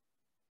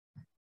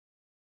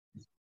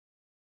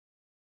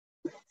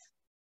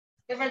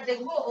 এবার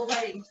দেখবো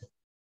ওভারিং।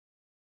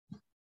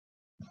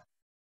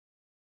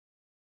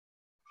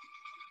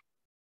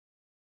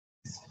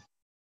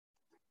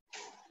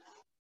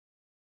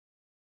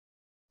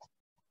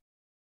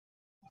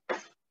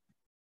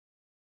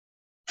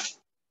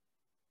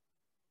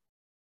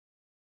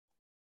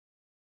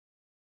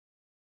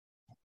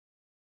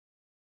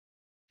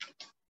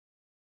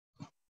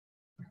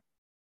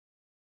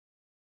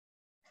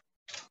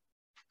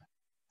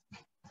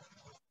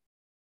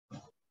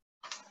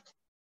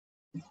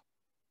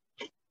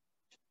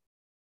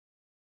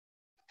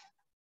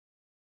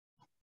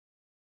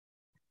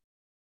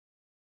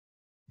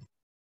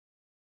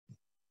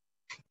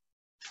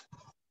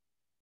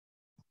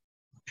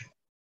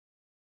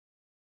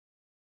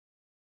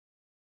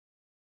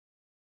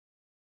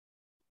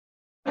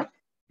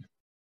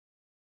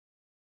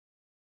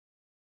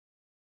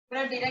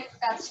 এবার ডিরেক্ট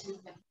কাজ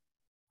লিখবেন।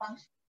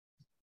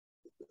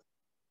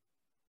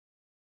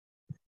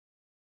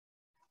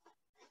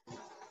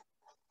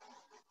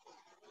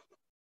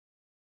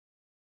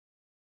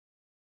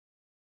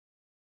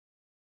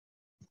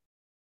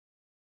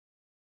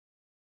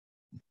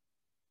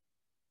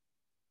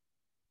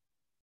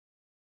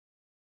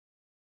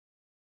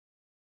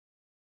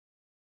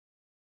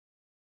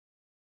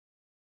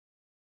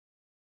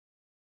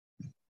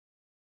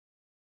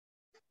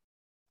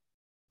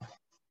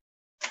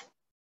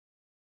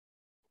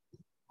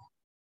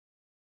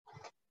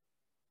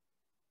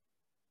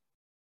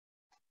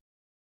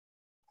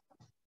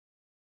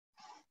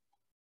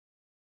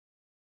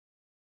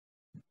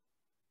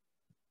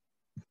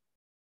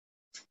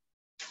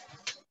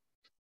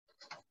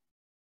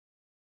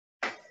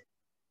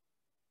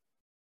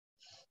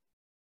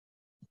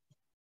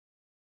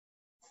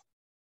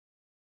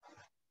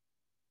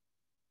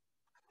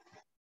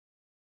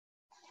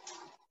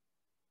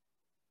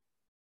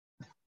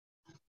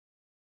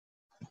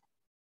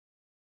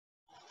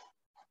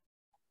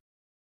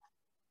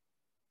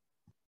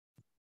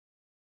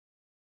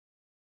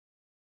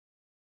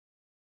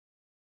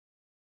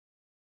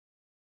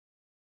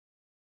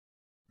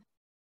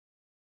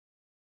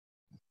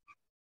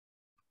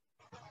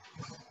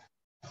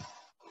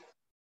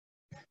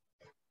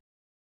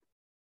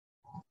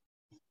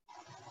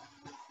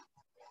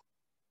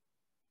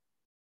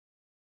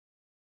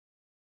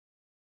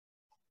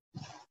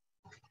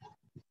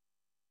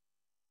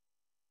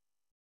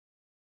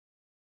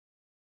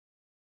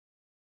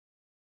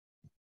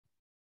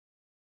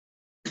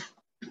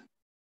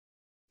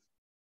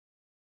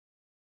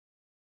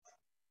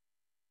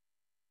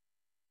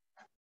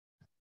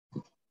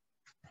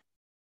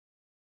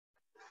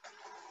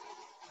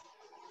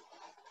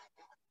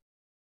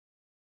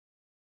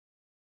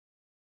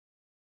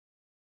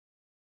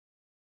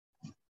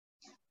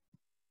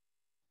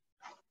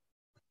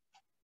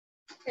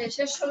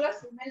 শেষ হলো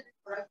ফিমেল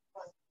রিপ্রোডাক্টিভ।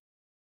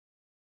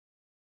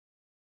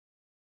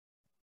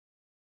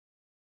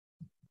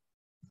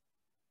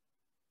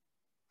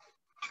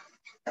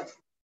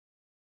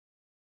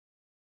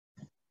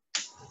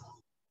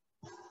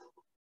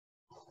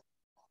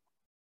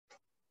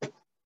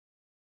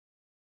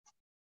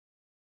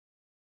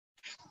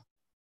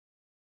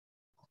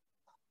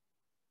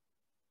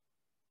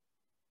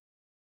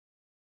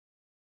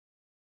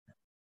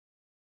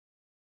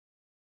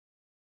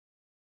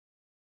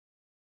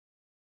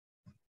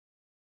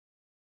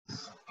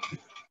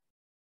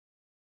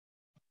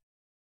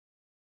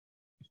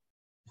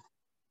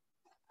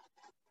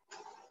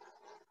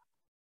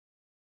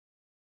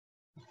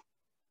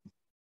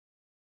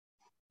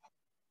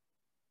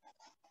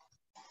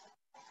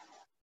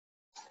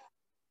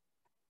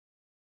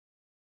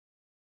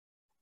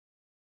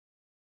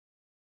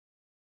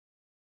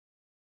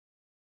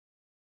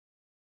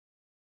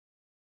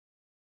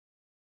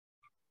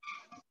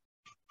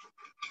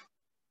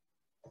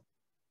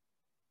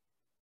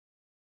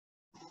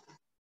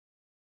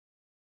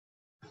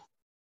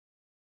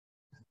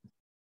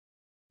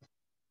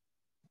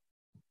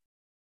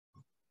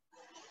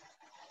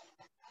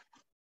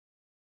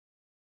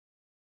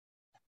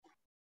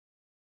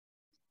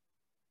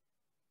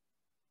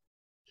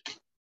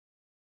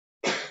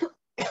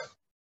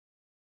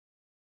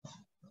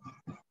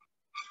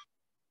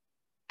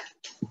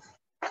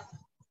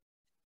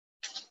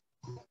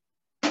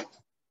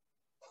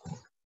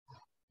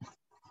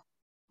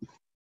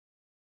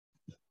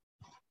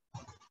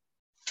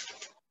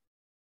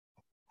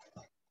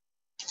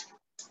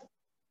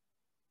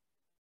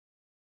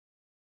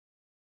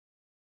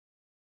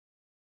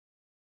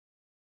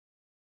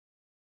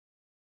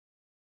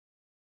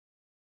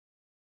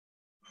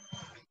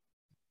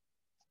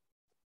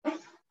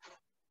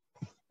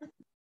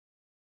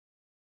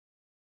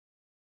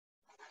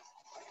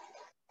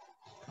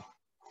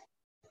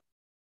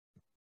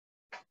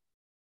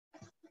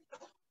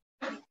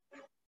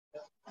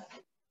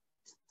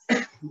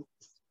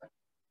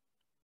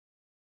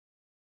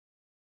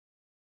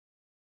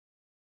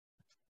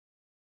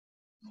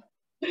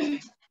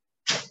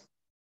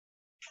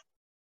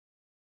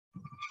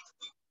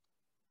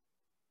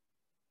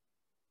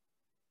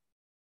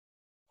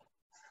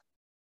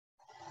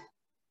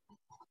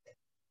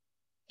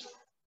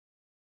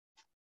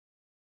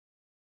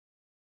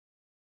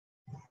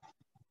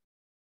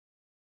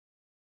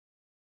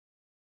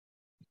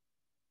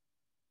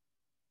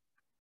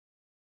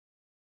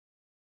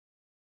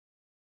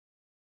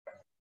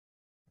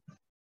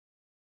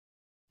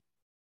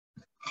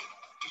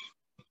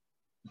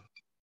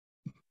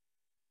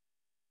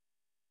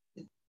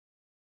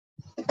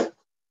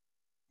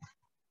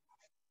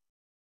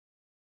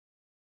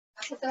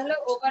 তাহলে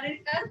ওভারের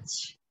কাজ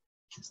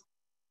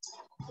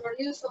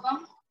প্রোডিউস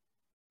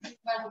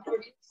মানে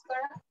প্রোডিউস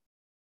করা,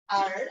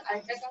 আর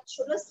আরেকটা কাজ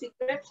হলো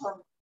সিক্রেট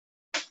হরমোন।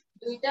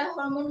 দুইটা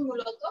হরমোন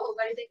মূলত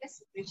ওভারি থেকে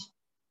সিক্রেশন,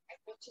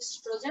 একটা হচ্ছে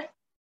এস্ট্রোজেন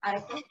আর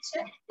একটা হচ্ছে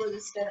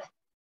প্রোজেস্টেরন।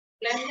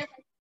 গ্ল্যান্ডে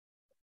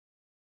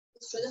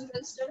এস্ট্রোজেন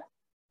প্রোজেস্টেরন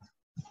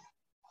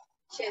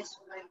শেষ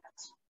ওভারের কাজ।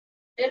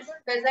 এরপর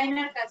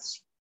ভ্যাজাইনার কাজ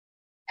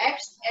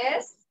acts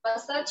as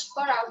passage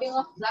for outing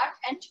of blood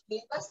and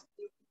mucus,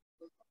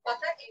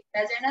 অর্থাৎ এই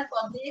ভ্যাজাইনার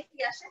পথ দিয়ে কি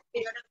আসে,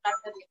 পিরিয়ডের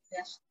ব্লাডটা বেরিয়ে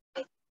আসে।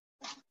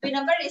 2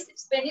 number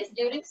receives penis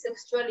during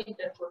sexual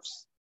intercourse।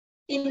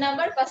 3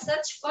 number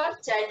passage for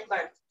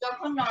childbirth,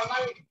 যখন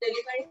নরমাল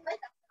ডেলিভারি হয়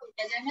তখন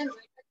ভ্যাজাইনাল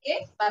ওয়ে থেকে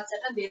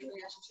বাচ্চাটা বের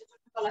হয়ে আসে,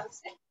 সেজন্য বলা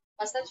হচ্ছে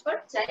passage for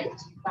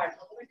childbirth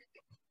অথবা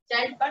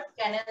childbirth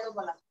canal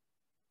বলা হয়।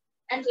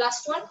 And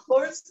last one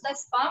holds the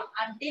sperm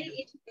until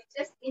it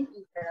reaches in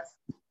uterus।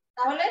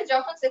 তাহলে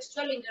যখন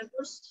সেক্সুয়াল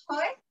ইন্টারকোর্স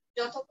হয়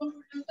যতক্ষণ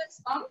পর্যন্ত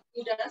স্পার্ম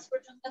ইউটেরাস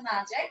পর্যন্ত না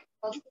যায়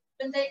ততক্ষণ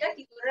পর্যন্ত এটা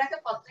কি করে রাখে,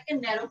 পথটাকে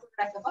ন্যারো করে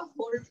রাখে বা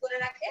হোল্ড করে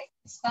রাখে,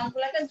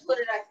 স্পার্মগুলোকে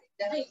ধরে রাখে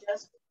যেন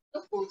ইউটেরাস পর্যন্ত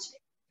পৌঁছে।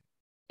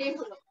 এই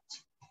হলো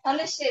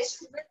তাহলে শেষ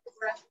হবে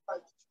রিপ্রোডাকটিভ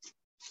অর্গান।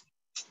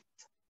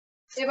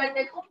 এবার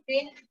দেখুন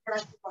মেইন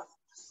রিপ্রোডাকটিভ অর্গান।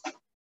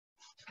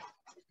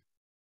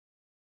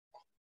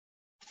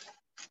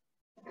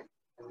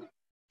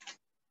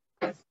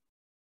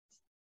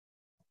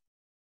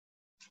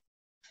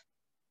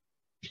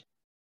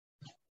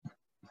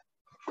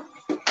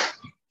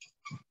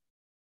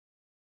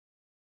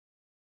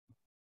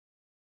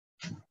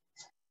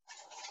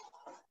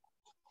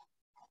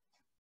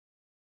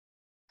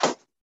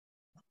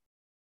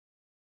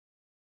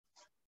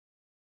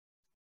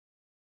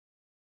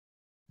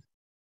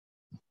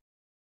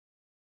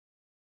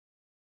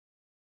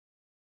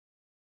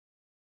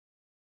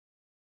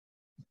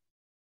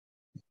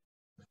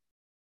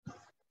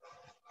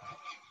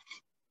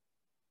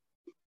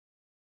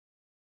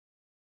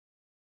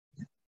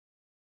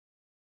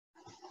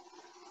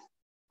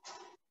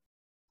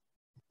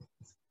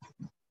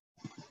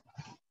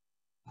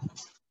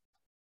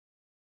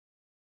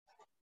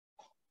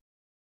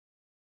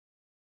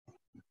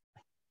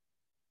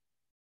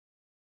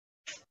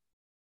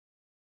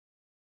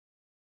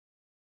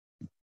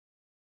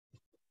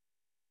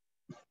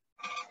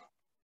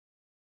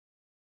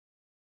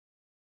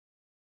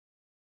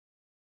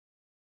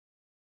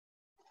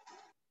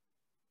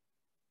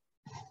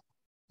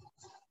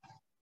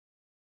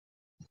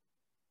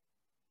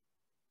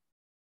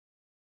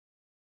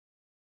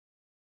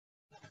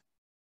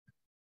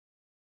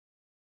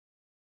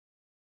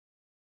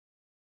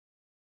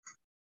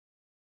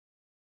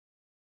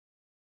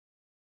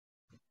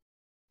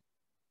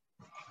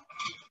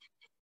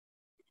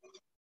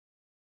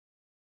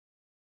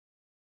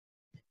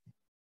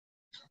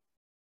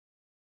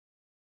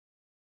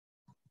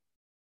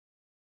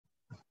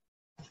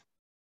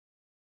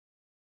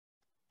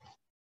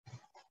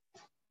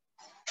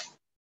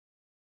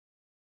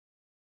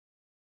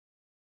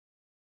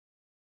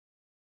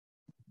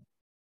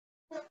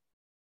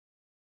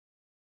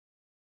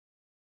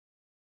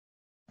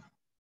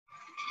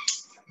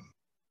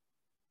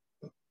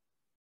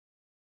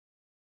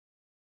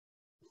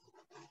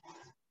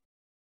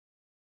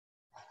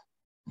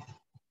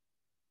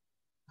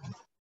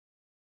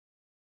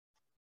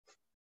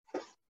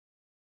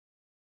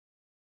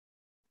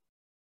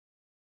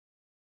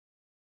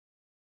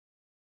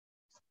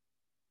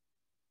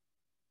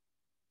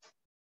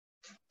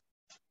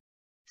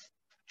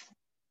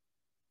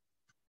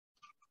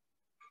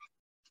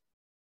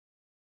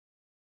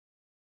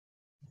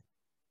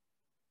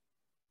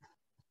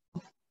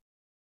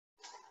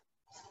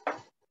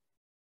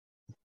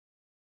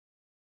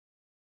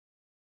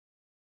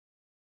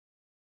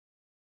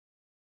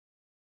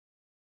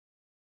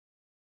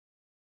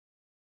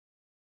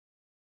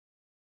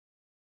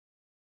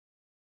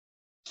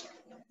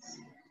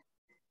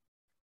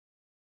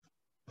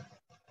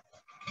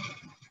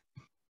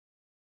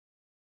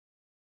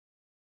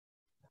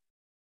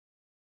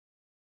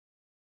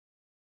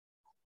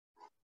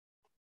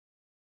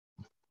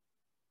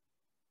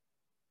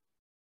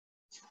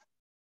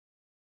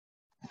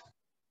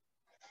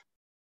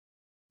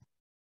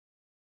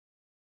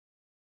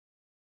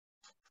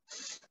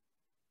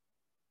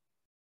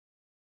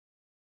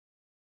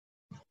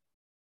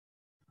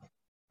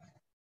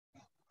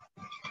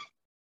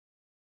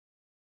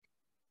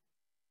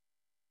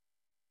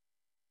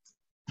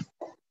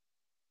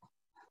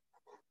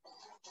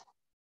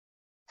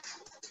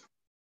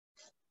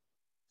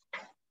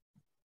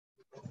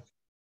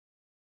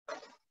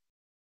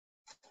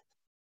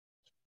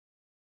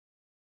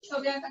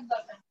 ছবি আঁকার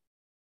দরকার।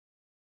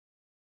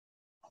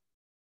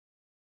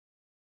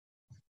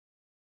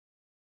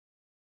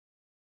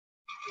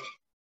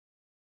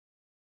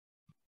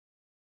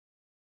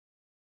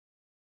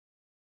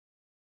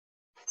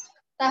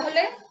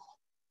 তাহলে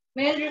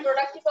মেল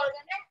রিপ্রোডাক্টিভ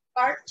অর্গানে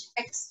পার্ট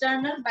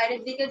এক্সটার্নাল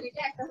বাইরের দিকে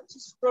দুইটা, একটা হচ্ছে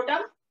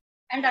স্ক্রোটাম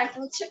এন্ড আরেকটা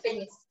হচ্ছে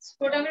পেনিস।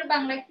 স্ক্রোটামের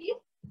বাংলা কি?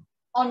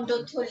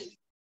 অন্ডথলি।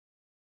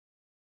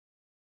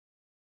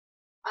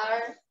 আর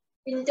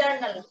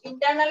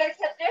ইন্টারনালের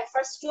ক্ষেত্রে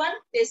ফার্স্ট ওয়ান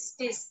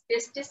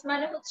টেস্টিস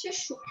মানে হচ্ছে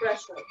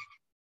শুক্রাশয়।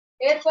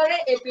 এরপরে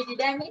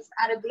এপিডিডাইমিস,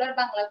 আর এগুলোর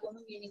বাংলা কোনো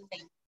মিনিং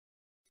নেই।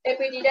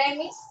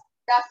 Epididymis,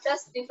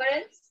 ductus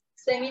difference,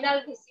 seminal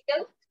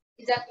vesicle,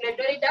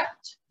 ejaculatory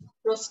duct,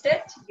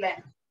 prostate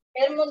gland.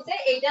 এর মধ্যে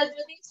এইটা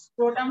যদি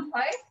স্ক্রোটাম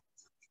হয়,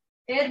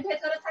 এর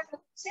ভেতরে থাকে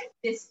হচ্ছে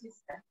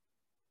টেস্টিসটা।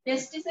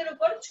 টেস্টিসের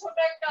উপর ছোট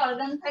একটা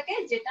অর্গান থাকে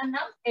যেটার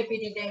নাম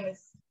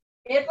এপিডিডাইমিস।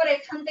 এরপর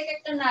এখান থেকে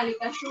একটা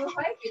নালিকা শুরু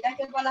হয়,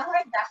 এটাকে বলা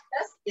হয়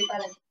ডাক্টাস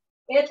ডিফারেন্স।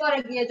 এরপরে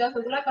গিয়ে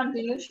যতগুলো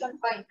কন্টিনিউশন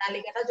হয়,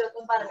 নালিকাটা যত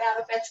বাড়বে,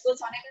 আরো প্যাচকোচ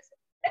অনেক আছে,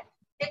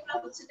 এগুলো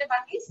হচ্ছে যে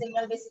বাকি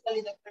seminal vesicle,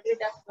 ejaculatory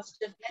duct,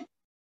 prostate gland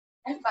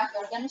and বাকি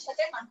অর্গানের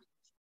সাথে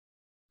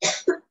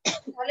কন্টিনিউশন।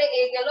 তাহলে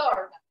এই গেল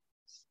অর্গান।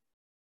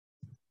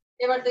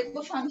 এবার দেখবো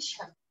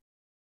ফাংশন।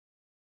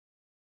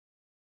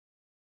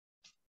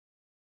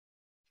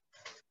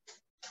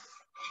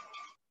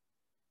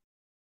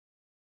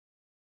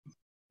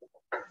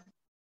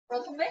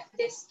 প্রথমে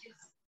টেস্টিস।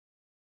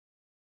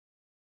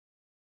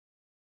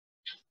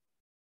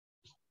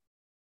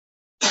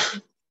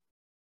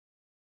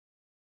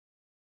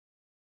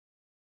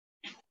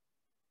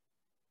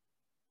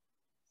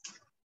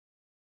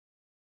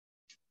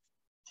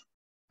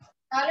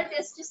 তাহলে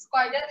টেস্টিস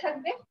কয়টা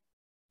থাকবে?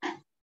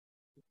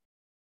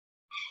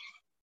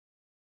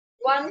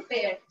 ওয়ান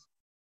পেয়ার,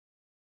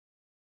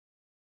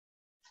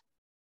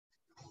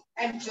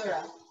 এক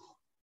জোড়া।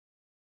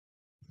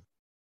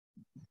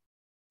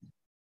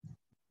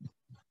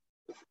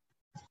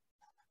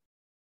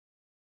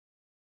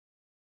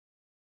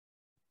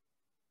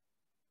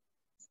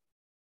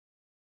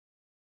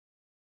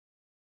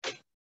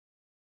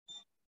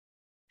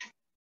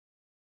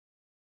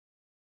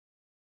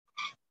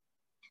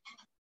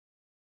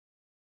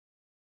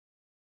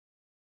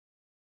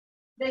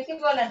 দেখি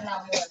বলেন না,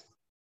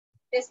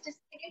 টেস্টিস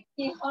থেকে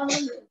কি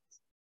হরমোন বের হচ্ছে?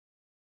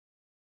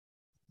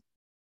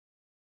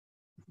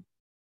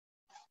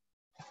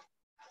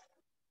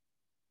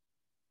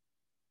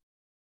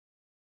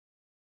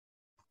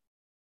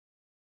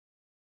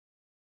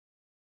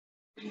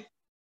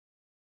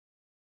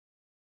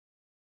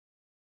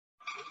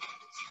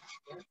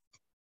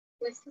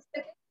 টেস্টিস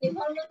থেকে কি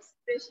হরমোন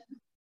সিক্রেশন?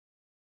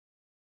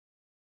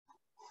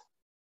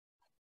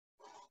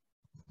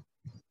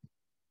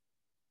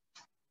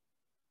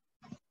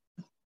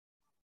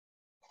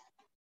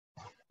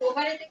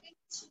 ওভারি থেকে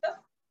কি ছিল?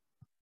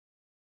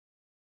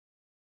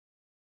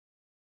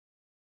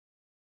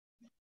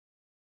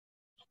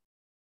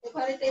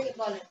 ওভারি থেকে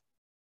বলেন,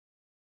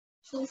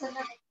 শুনছেন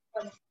না?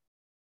 বলেন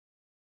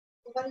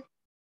ওভারি।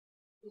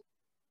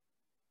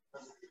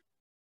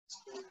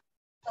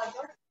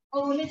 তারপর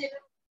উনি যেটা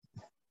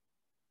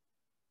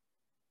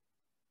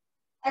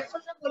এখন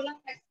না বললাম,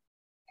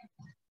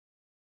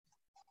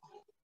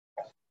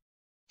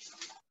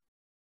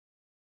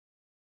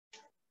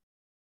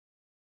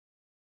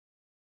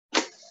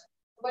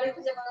 ওভারি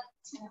খুঁজে পাওয়া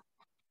যাচ্ছে না।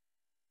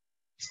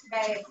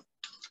 ব্যাগ,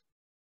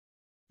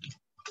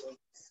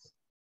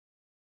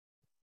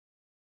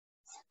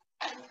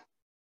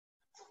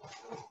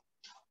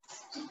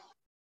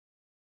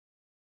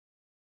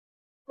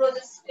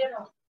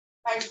 প্রোজেস্টেরন,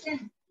 পাইছেন?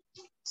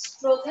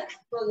 স্ট্রোজেন,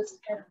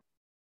 প্রোজেস্টেরন।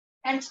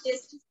 এন্ড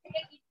টেস্টিস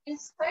থেকে কি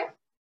টেস্ট হয়?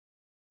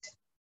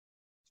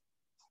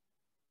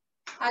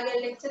 আগের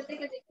লেকচার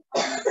থেকে দেখি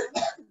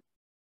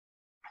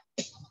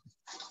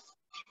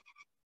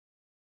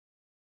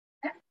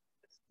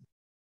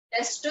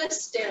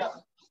টেস্টোস্টেরন।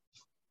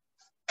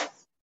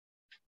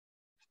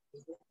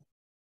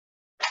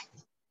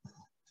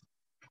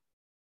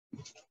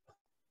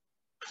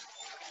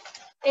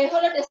 এই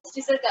হলো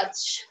টেস্টিসের কাজ,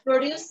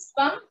 প্রোডিউস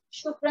স্পার্ম,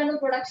 শুক্রাণু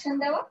প্রোডাকশন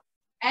দেওয়া,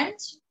 এন্ড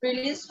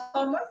রিলিজ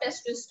হরমোন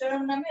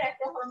টেস্টোস্টেরন নামের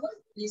একটা হরমোন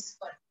রিলিজ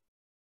করে।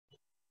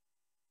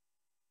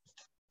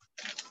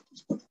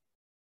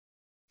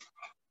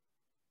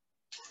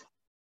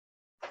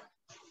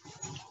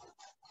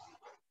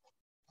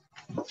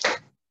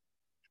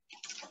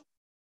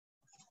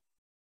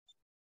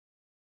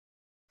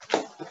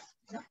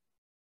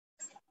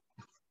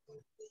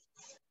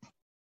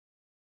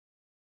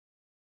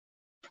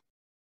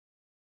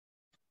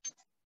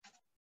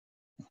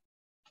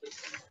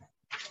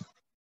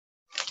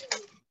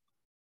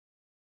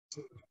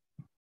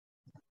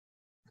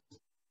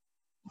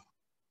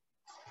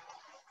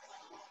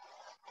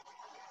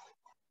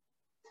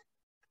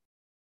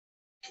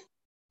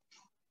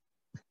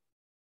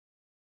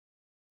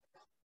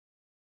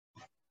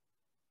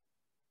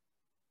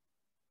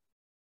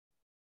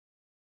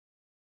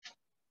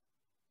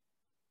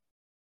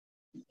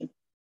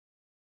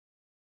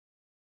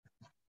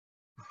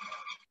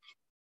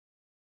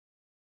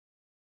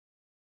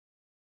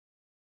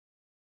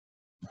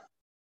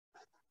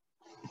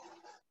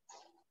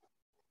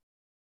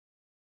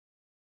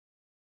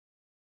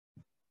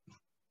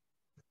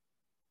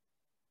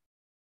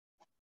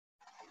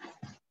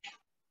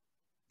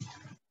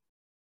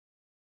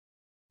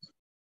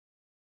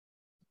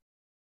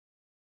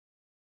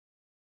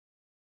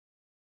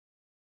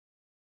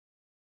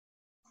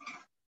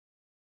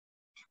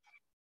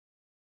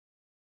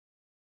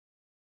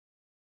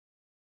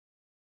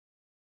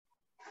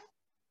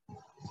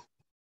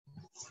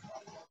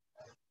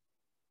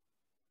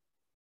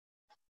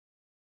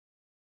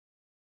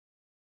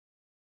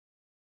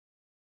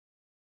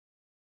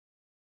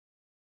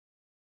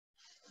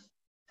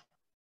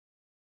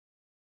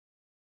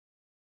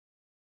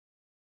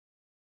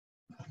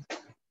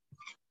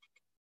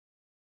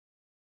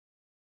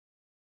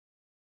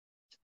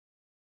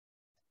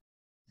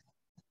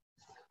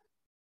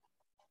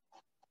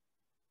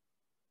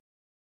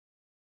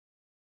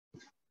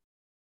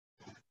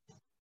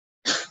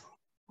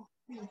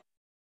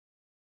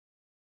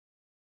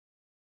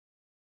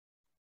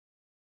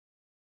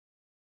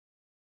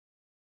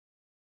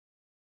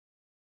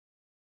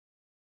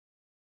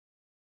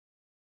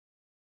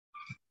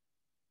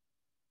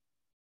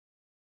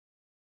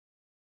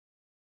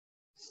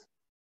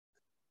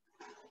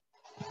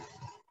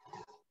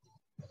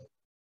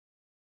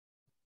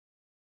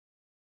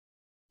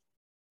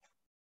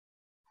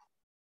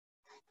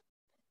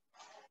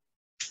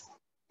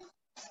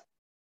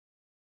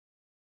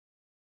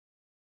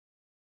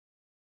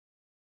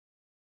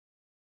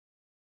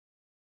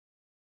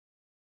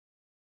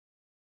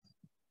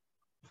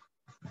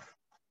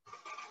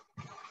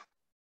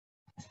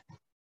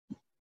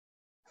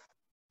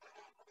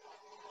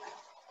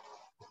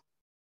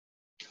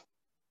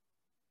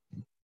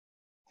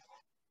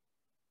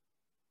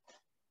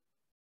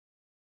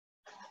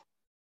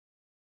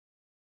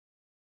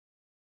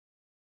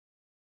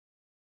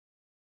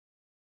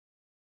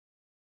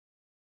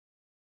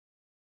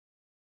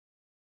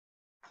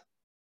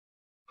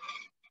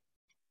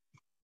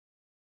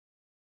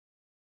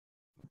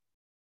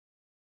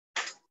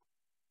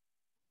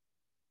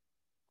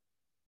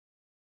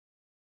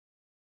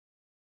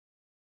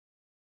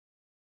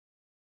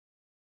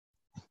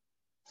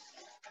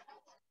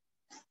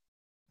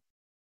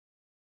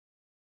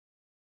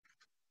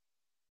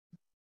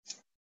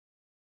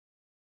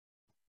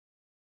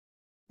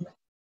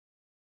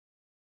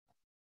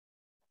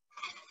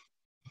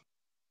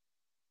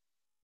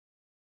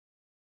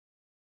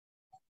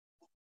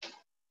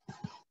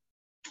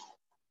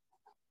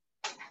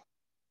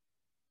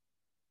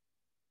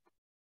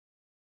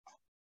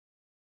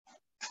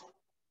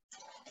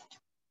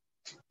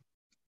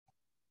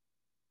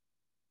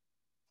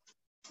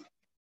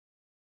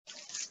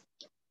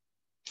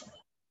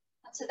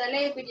 তাহলে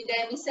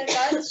এপিডিডাইমিসের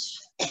কাজ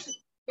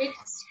it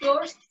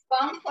stores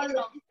sperm for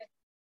long time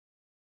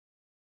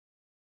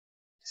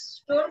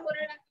store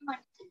করে রাখে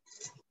মানে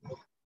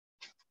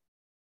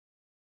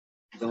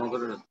জমা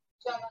করে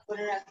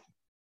রাখে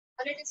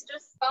তাহলে it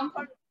stores sperm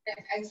for long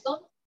time একদম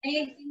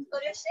অনেক দিন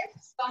ধরে সে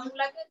স্পার্ম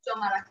গুলাকে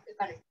জমা রাখতে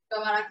পারে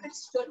জমা রাখার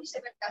স্টোর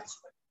হিসেবে কাজ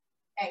করে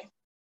এক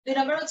দুই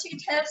নম্বর হচ্ছে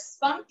it helps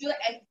sperm to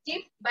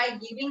active by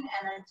giving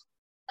energy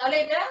তাহলে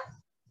এটা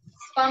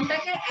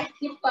স্পার্মটাকে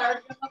অ্যাক্টিভ করার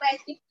জন্য বা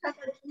অ্যাক্টিভ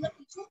থাকার জন্য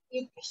কিছু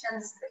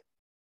নিউট্রিশনস দেয়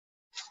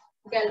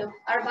গেল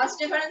আর ভাস্ট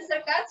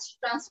ডিফারেন্সের কাজ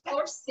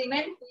transport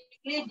cement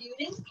quickly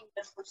during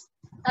intercourse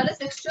তাহলে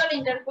সেক্সুয়াল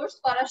ইন্টারকোর্স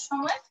করার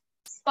সময়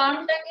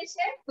স্পার্মটাকে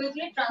সে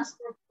কুইকলি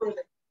ট্রান্সপোর্ট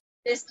করবে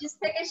টেস্টিস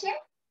থেকে সে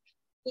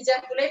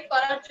ইজাকুলেট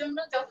করার জন্য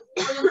যতদূর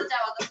পর্যন্ত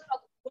যাওয়া দরকার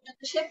ততদূর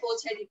পর্যন্ত সে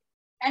পৌঁছে দিবে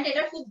এন্ড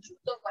এটা খুব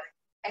দ্রুত করে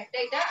একটা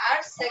এটা আর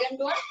second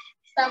one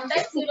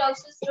sometimes it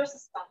also stores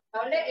sperm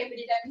তাহলে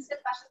এপিডিডাইমিসের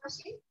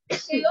পাশাপাশি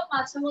সেও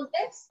মাঝে মধ্যে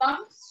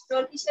স্পার্ম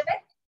স্টোর হিসেবে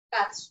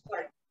কাজ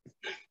করে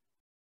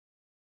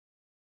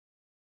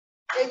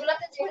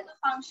এগুলাতে যেহেতু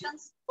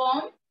ফাংশনস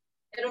কম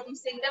এরকম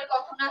সিঙ্গেল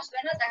কখনো আসবে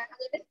না দেখা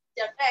যাবে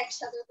চারটা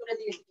একসাথে করে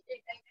দিয়ে দিবে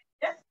এটা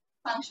একটা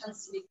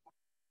ফাংশনস লিখব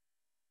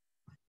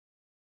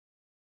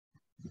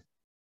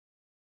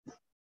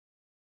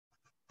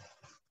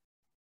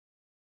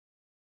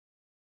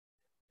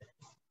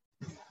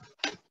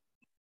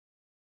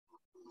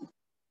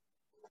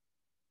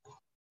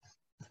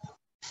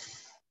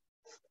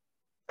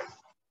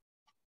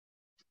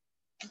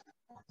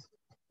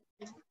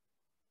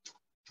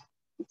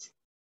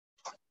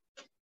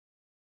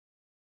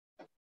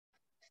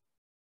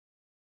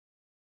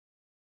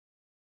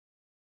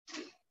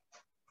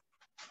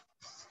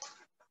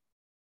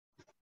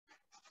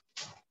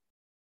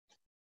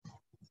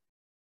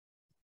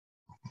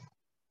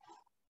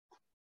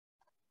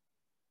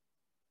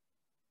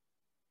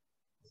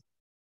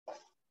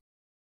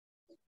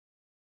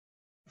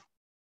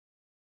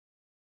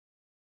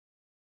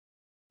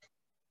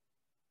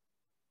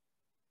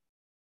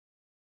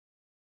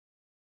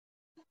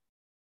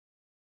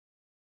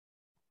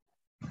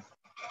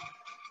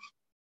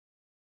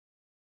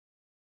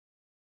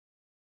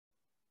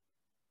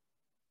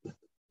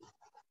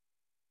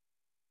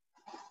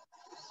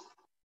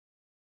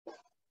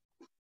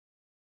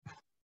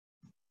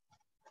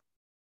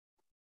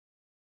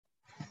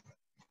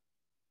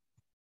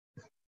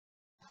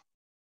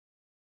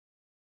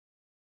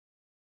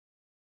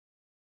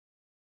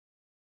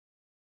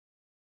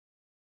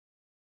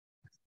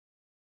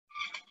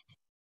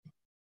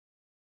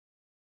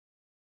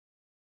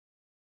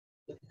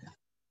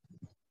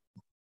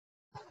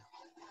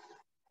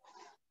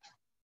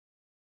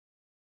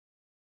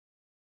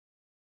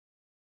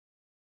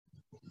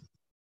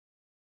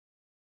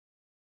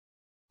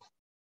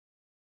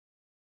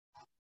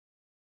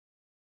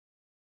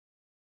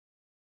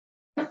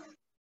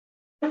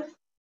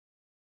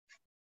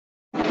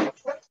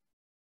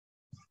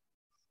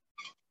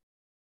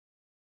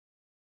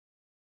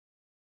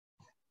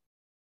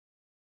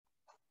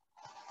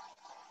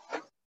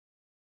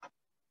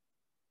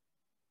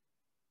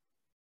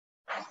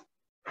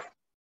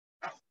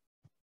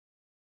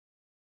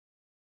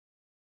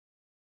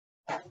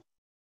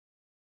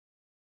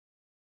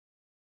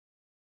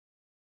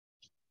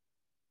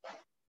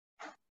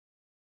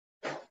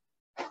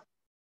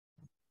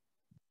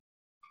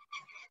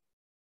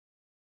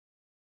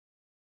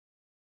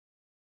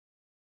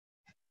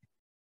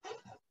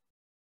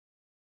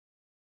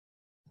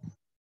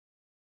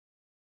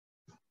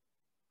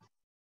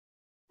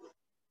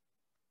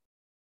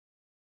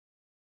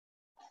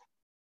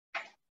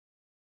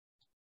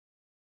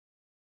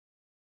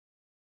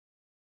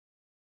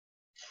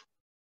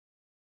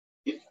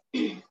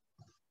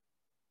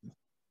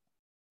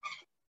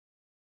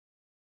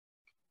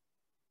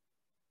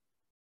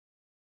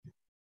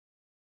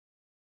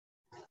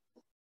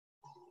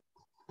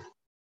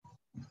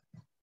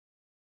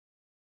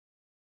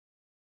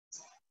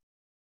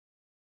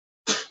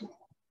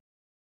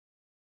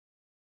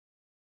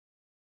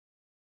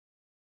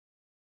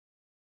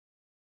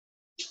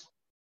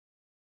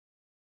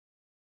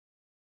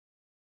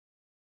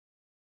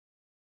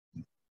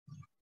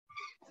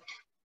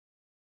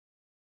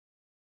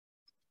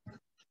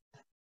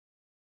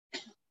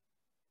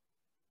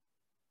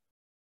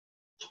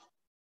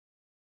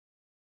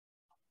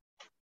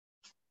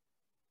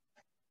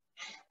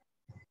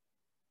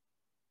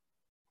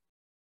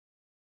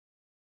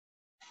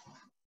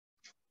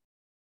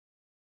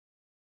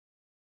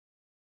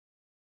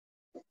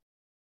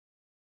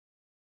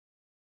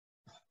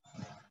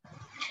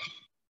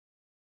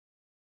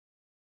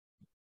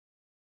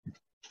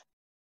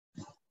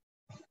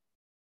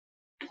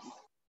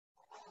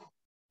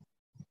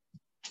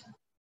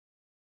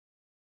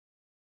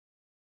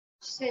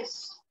শেষ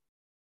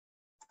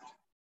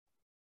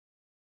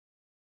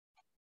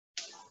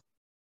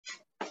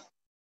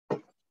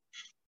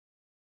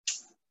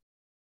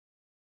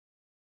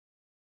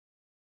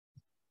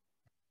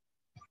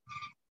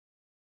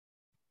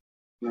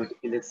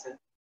কি দেখছেন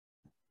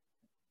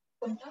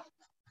কোনটা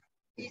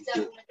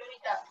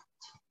ইজাকুলেটরিটা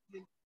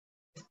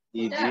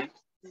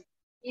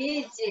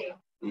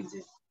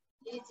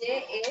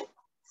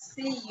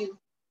EJACU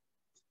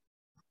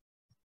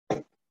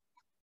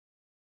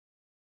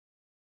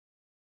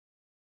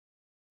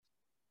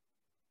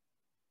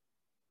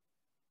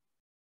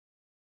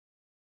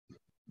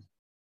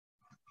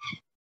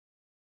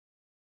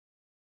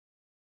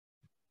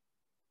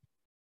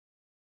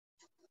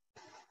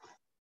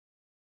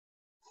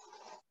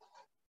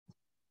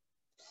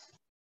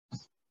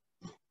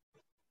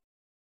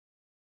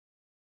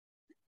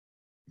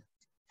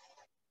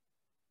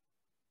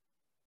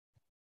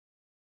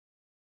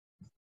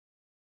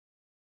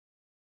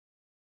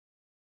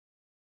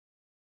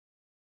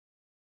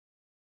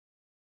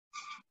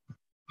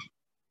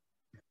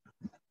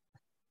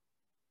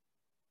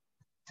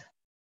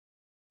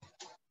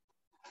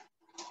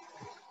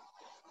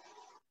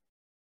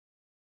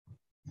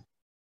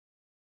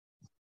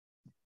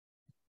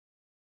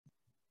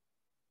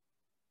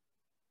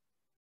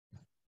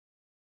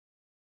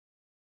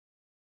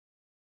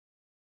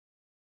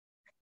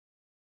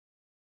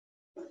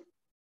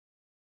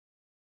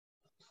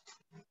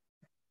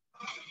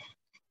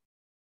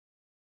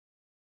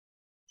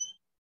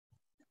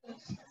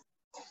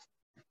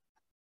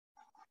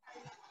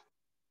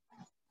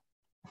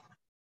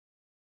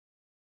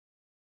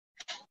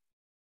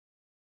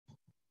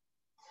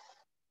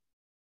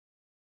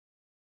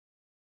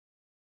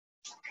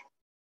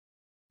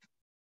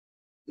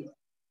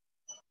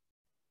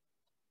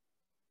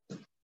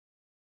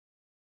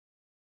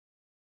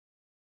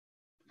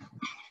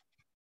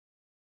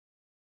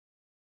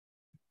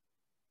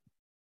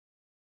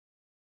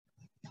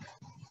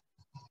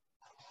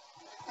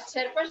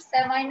এরপর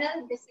seminal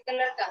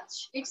vesicular কাজ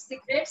it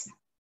secretes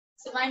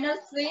seminal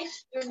fluid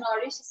to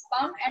nourish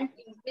sperm and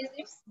increase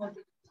its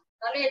motility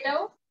তাহলে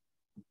এটাও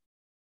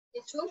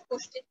কিছু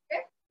পুষ্টিতে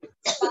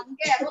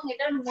স্পামকে এবং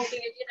এটার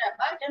মোটিলিটিটা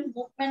বা এটার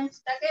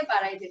মুভমেন্টটাকে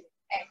বাড়াই দেবে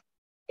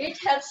it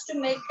helps to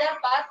make the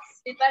path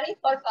slippery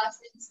for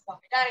passing sperm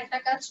এটা আরেকটা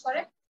কাজ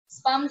করে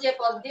স্পাম যে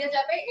পথ দিয়ে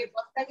যাবে এই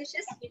পথটাকে সে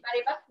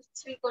স্লিপারি বা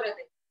পিচ্ছিল করে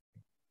দেবে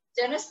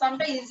যেন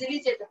স্পামটা ইজিলি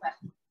যেতে পারে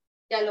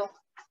গেল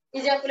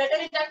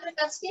ইজাকুলেটরি ডাক্টের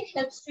কাজ কি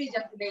হেল্পস টু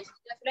ইজাকুলেট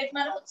ইজাকুলেট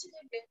মানে হচ্ছে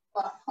যে বের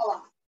হওয়া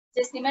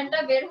যে সিমেন্টটা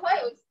বের হয়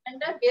ওই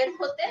সিমেন্টটা বের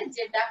হতে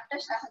যে ডাক্টটা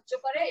সাহায্য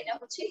করে এটা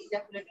হচ্ছে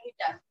ইজাকুলেটরি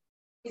ডাক্ট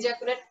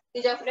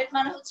ইজাকুলেট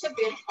মানে হচ্ছে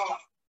বের হওয়া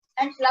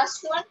এন্ড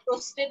লাস্ট ওয়ান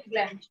প্রোস্টেট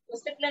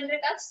গ্ল্যান্ডের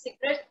কাজ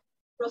সিক্রেট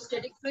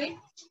প্রোস্টেটিক ফ্লুইড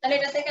তাহলে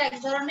এটা থেকে এক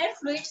ধরনের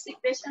ফ্লুইড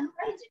সিক্রেশন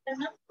হয় যেটার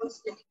নাম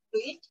prostatic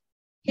fluid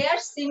here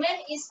সিমেন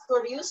is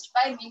produced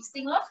by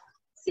mixing of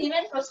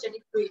সিমেন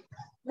prostatic fluid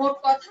মোট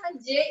কথা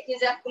যে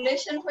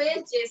ইজাকুলেশন হয়ে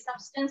যে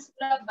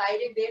সাবস্টেন্সগুলো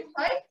বাইরে বের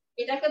হয়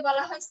এটাকে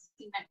বলা হয়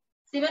সিমেন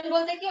সিমেন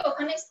বলতে কি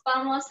ওখানে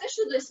স্পার্ম আছে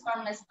শুধু স্পার্ম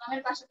না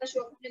স্পার্মের পাশাপাশি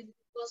ওখানে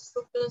গ্লুকোজ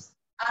ফ্রুক্টোজ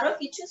আরো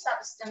কিছু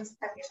সাবস্টেন্স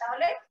থাকে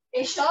তাহলে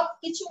এই সব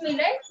কিছু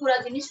মিলে পুরো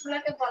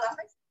জিনিসগুলোকে বলা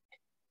হয়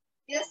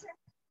ঠিক আছে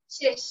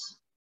শেষ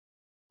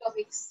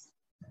টপিকস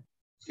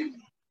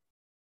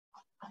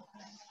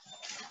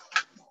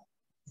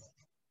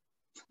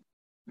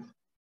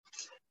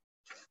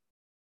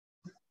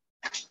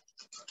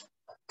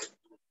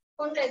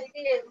কোনটা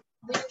এদিকে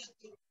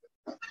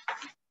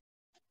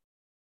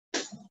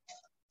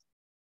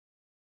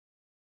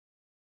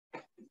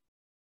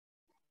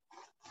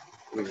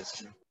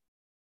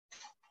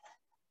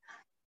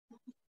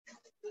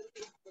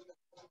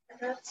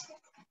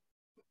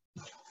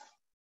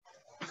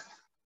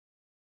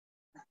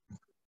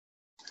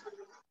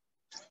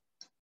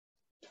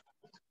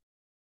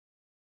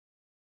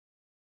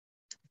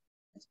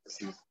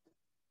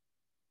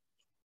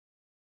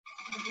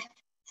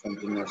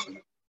সম্পূর্ণ আসলে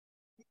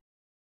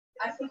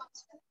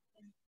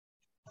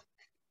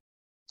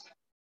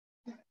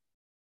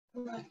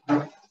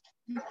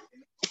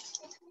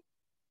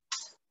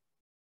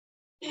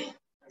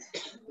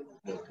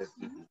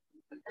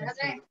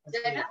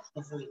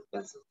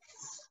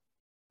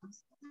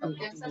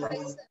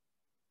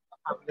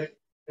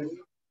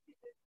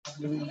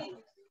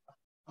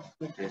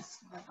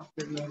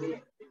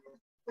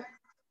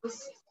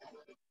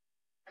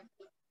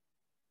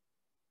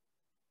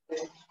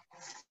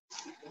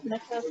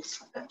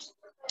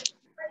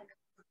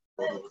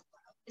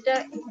এটা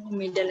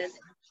মিডলে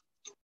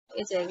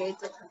এই জায়গায়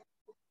তো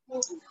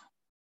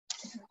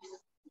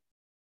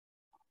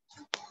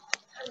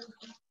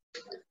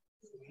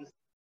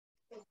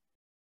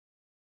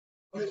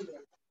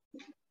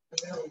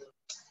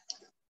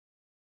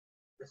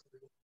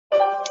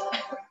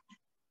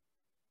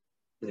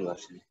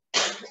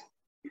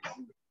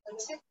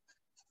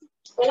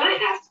When I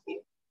ask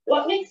you,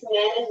 what makes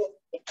men and women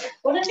different,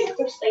 what is the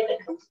first thing that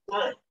comes to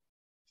mind?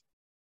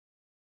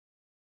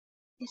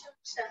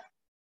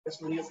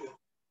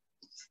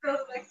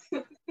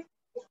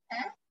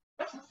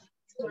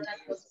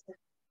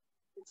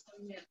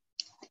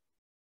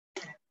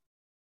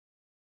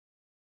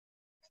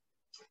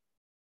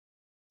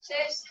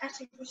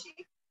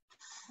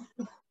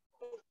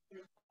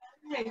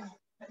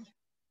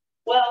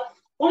 Well,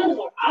 one of the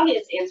more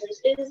obvious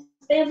answers is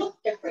they look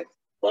different.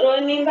 What do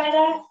I mean by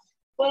that?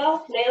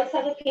 Well, males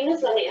have a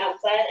penis on the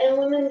outside and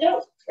women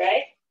don't,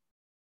 right?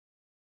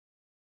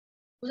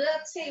 বুঝা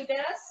যাচ্ছে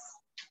uterus?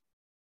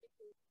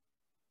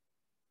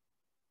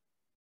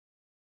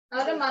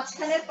 তাহলে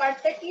মাঝখানের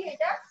পার্টটা কি?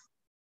 এটা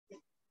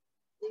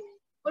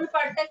ফুল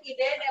পার্টটা কি?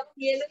 Red এবং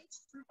ইয়েলো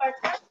ফুল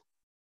পার্টটা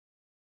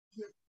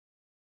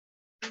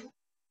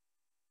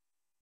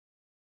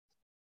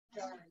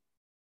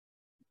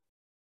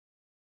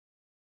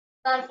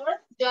তারপর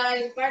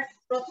জরায়ু পার্ট।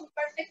 প্রথম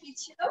পার্টটা কি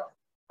ছিল?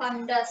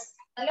 ফান্ডাস।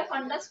 তাহলে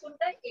ফান্ডাস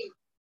কোনটা?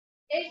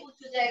 এই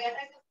উঁচু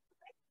জায়গাটাকে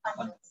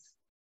ফান্ডাস।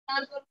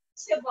 তারপর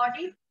হচ্ছে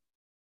বডি,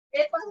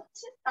 এরপর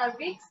হচ্ছে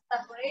সার্ভিক্স,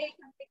 তারপরে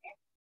এখান থেকে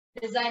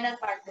ডিজাইনার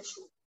পার্টটা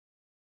শুরু।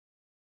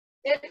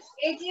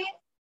 এই যে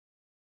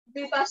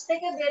দুই পাশ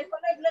থেকে বের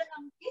হলো এগুলোর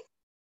নাম কি?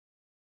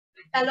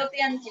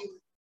 Fallopian tube.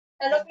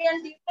 ফ্যালোপিয়ান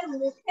টিউবের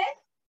মুখে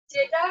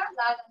যেটা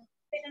লাগানো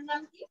সেটার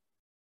নাম কি?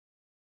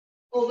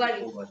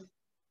 ওভারি।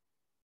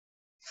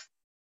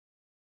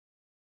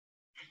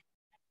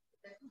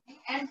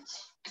 এন্ড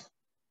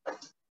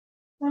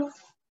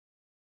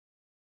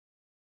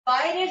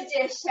বাইরের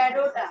যে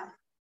শ্যাডোটা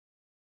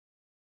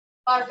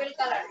পার্পল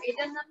কালার,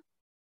 এটার নাম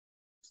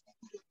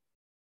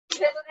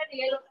ভেতরের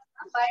ইয়েলোটা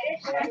না, বাইরের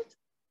শ্যাডো।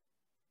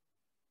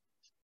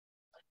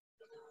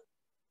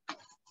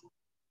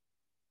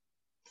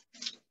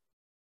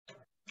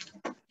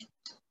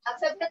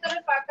 আচ্ছা,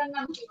 ভেতরের পার্টটার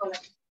নাম কি বলে?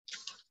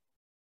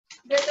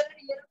 ভেতরের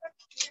ইয়েলোটা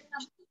এর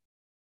নাম কি?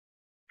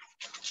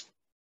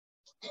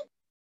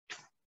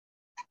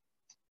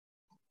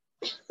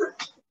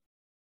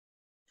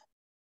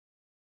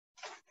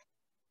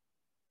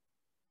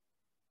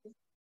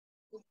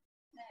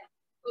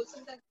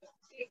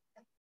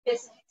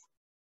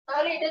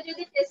 তাহলে এটা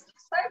যদি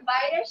টেস্টিস হয়,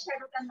 বাইরের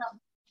শ্যাডোটার নাম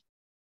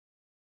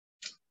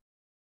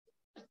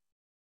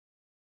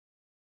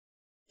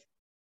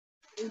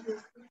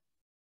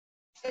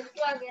একটু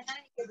আগে না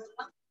একে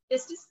বললাম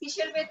টেস্টিস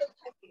কিসের ভেতর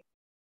থাকে?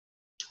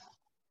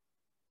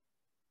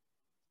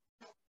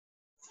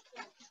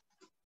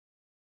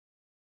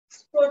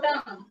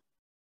 স্ক্রোটাম।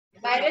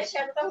 বাইরের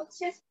শ্যাডোটা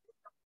হচ্ছে,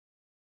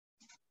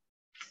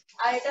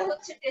 আর এটা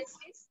হচ্ছে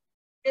টেস্টিস।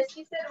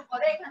 টেস্টিসের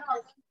উপরে এখানে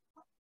অর্গান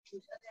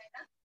বোঝা যায়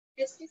না,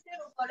 টেস্টিসের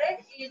উপরে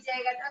এই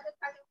জায়গাটাতে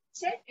থাকে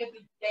হচ্ছে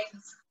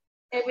এপিডিডাইমিস।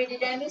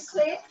 এপিডিডাইমিস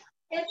হয়ে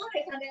এরপর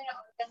এখানে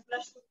অর্গানগুলো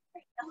শুরু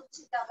হয়। এটা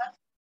হচ্ছে আবার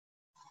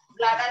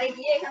ব্লাডারে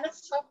গিয়ে এখানে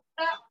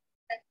সবটা।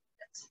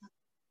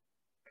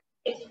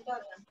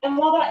 And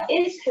while that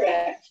is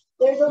correct,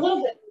 there's a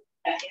little bit of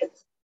seconds.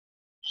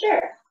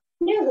 Sure,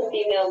 males and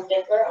females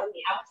differ on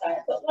the outside,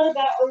 but what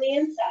about on the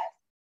inside?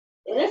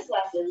 In this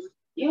lesson,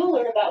 you will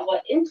learn about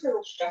what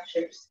internal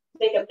structures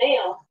make a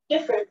male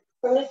different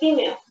from the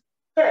female.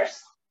 First,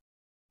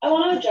 I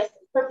want to address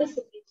the purpose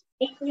of these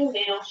uniquely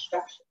male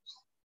structures.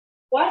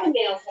 Why do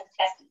males have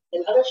testes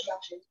and other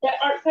structures that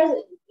aren't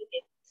present in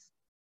females?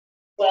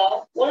 Well,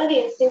 one of the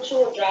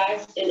instinctual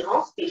drives in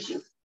all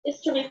species is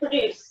to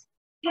reproduce,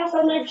 pass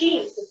on their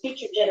genes to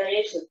future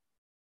generations.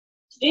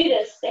 To do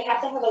this, they have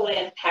to have a way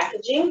of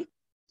packaging,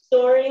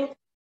 storing,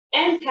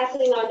 and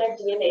passing on their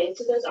DNA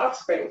to those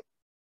offspring.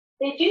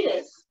 They do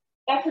this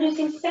by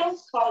producing cells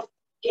called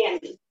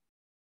gametes,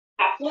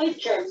 haploid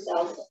germ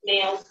cells of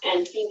males and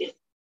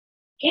females.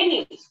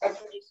 Gametes are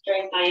produced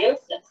during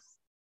meiosis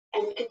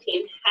and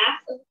contain half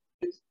of the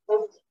produced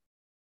chromosome.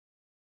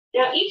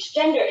 Now, each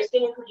gender is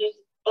going to produce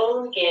its own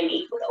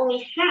gamete with only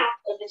half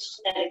of its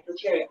genetic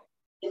material.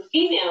 In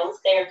females,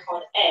 they are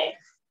called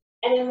eggs,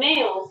 and in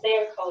males, they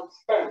are called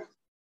sperm.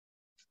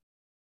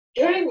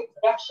 During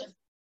reproduction,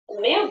 the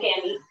male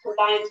gamete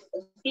combines with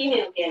the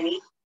female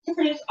gamete to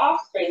produce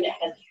offspring that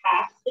has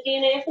half the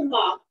DNA of the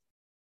mom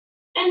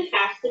and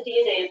half the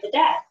DNA of the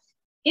dad,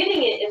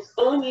 giving it its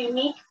own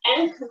unique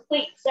and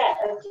complete set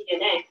of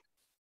DNA.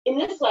 In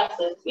this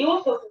lesson, we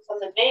will focus on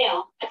the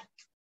male.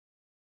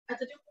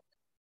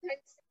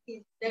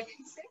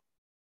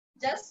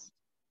 Just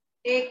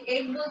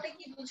egg বলতে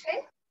কি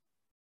বোঝায়?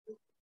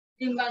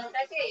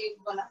 ডিম্বাণুটাকে egg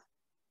বলা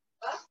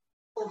বা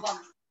ovum.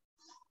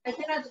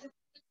 এখানে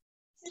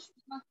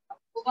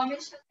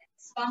ওভামের সাথে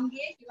sperm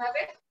দিয়ে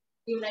কিভাবে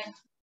unite,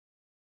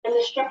 and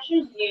the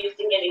structures used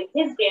in getting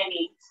his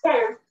gamete,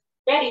 sperm,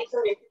 ready for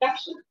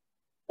reproduction.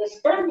 The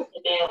sperm of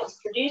the male is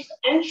produced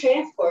and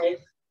transported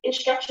in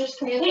structures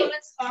complete.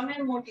 Sperm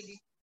and motility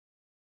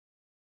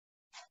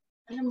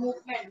and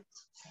movement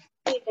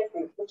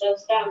Different from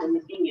those found in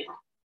the female.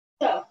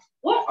 So,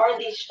 what are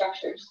these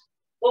structures?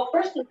 Well,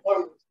 first and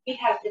foremost, we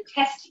have the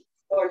testes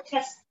or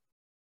testes.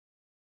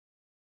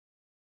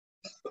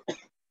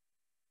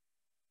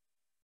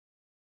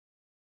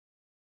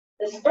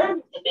 The sperm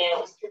of the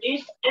male is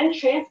produced and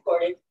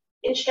transported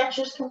in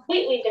structures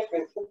completely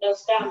different from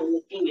those found in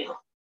the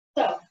female.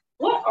 So,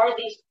 what are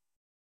these?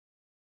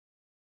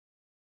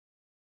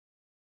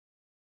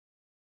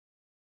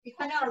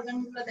 এখানে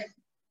অর্গানগুলো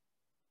দেখেন,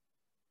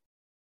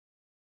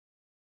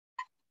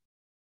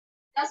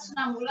 just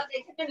নামগুলো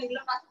দেখে নেন,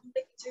 এগুলো মাথার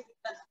মধ্যে কিছুই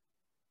ঢুকবে না।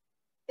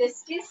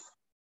 টেস্টিস,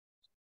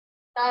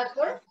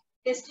 তারপর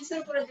টেস্টিসের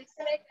উপরে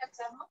দেখছেন এই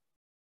কাঁচানো,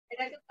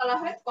 এটাকে বলা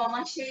হয়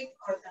কমাশিক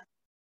অর্গান।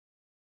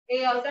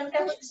 এই অর্গানটা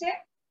হচ্ছে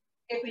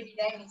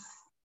এপিডিডাইমিস।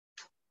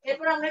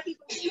 এরপর আমরা কি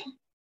করছি?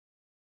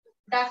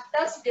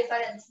 Ductus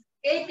difference.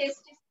 এই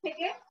টেস্টিস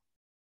থেকে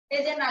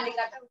এই যে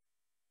নালিকাটা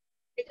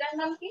এটার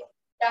নাম কি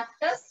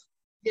ডাক্টাস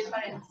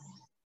ডিফারেন্স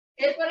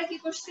এরপরে কি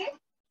করছে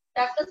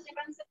ডাক্টাস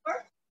ডিফারেন্সের পর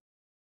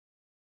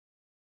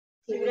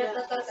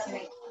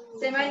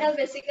সেমাইনাল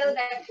ভেসিকল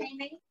দেখাই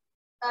নাই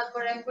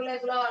তারপর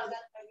এগুলো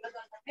অর্গান এগুলো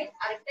দরকার নেই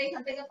আরেকটা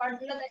এখান থেকে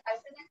পার্টগুলো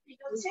দেখাইছে না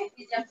এটা হচ্ছে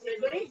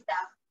ইজাকুলেটরি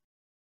ডাক্ট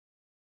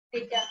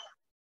এটা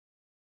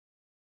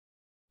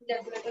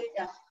ইজাকুলেটরি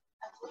ডাক্ট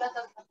এগুলো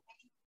দরকার নেই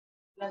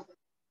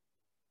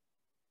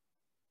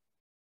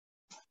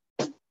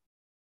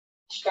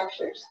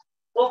structures.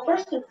 Well,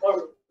 first and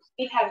foremost,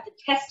 we have the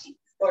testes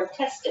or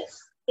testis,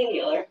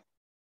 singular.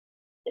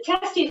 The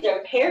testes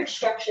are paired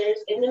structures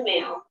in the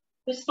male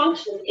whose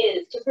function is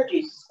to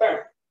produce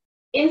sperm.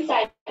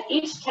 Inside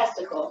each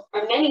testicle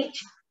are many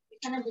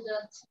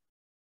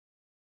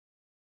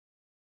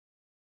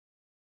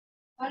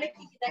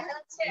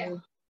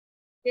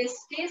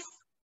testis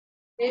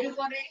এর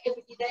উপরে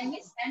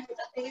epididymis and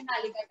ওটা থেকে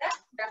নালিকাটা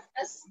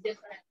ductus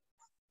deferens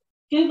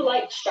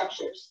tube-like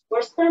structures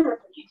where sperm are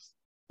produced.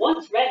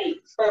 Once ready,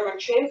 sperm are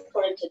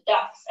transported to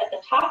ducts at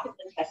the top of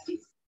the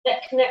testes that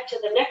connect to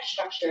the next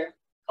structure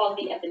called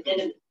the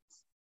epididymis.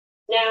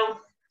 Now,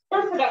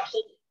 sperm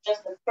production is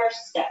just the first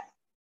step.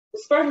 The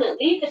sperm that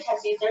leave the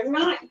testes are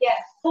not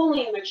yet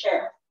fully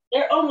mature.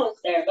 They're almost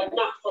there, but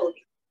not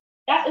fully.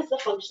 That is the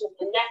function of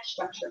the next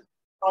structure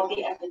called the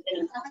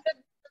epididymis.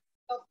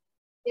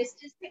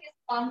 testis থেকে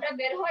spermটা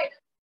বের হয়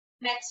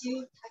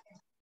mature থাকে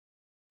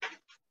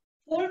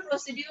ফুল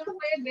procedure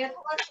হয়ে বের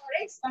হওয়ার পরে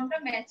spermটা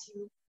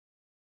mature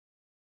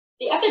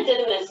The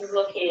epididymis is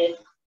located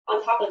on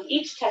top of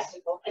each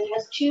testicle and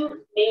has two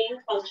main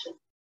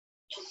functions,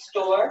 to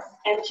store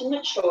and to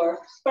mature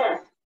sperm.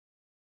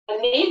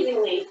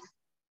 Amazingly,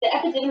 the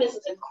epididymis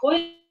is a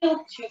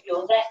coiled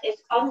tubule that is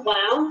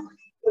unwound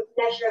would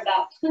measure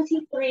about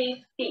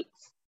 23 feet.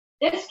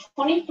 This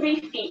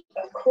 23 feet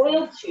of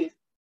coiled tube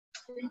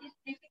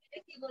 23 ফিটে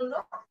কি বললো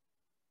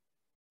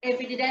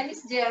epididymis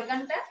যে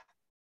অর্গানটা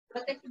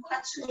ওটাতে একটু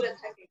ভাঁজ করে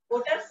থাকে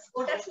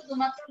ওটা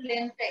শুধুমাত্র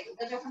লেন্থটাই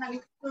এটা যখন আমি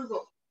খুলবো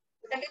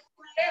ওটাকে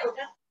খুললে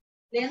ওটা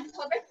লেন্থ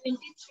হবে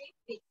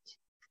 23 feet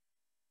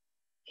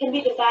can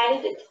be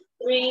divided into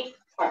three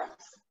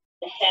parts: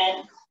 the head,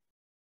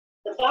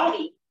 the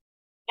body,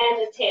 and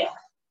the tail.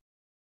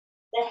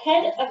 The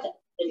head of the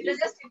এটা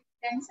জাস্ট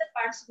এপিডিডাইমিসের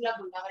পার্টস গুলো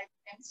বললাম আর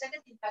এপিডিডাইমিসটাকে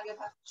তিন ভাগে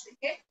ভাগ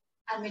করতে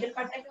আর মিডল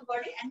পার্টটাকে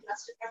বডি এন্ড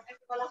লাস্টের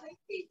পার্টটাকে বলা হয়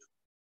টেল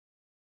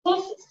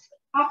closest to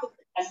the top of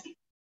the testes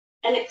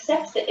and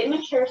accepts the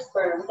immature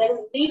sperm that is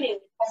leaving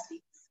the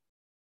testes.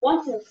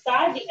 Once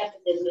inside the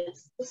epididymis,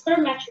 the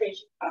sperm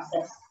maturation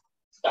process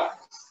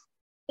starts.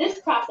 This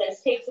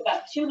process takes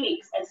about 2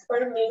 weeks as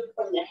sperm move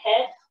from the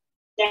head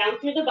down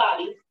through the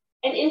body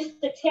and into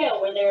the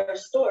tail where they are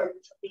stored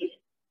until needed.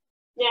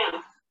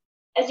 Now,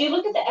 as you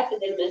look at the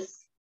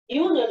epididymis,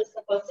 you will notice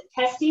that both the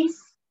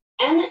testes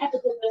and the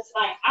epididymis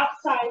lie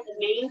outside the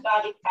main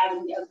body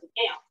cavity of the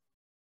male.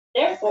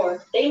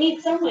 Therefore, they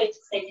need some way to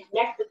stay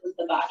connected with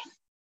the body.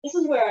 This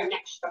is where our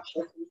next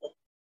structure comes in.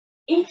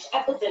 Each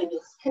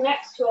epididymis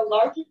connects to a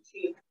larger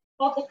tube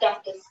called the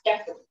ductus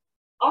deferens,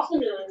 also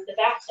known as the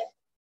vascula,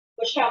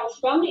 which travels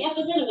from the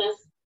epididymis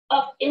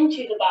up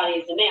into the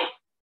body of the male.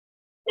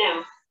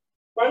 Now,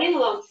 running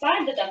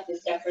alongside the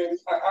ductus deferens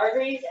are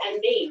arteries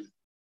and veins,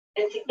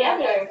 and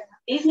together,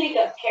 these make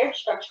a paired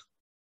structure.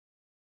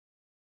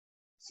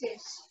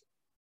 Yes.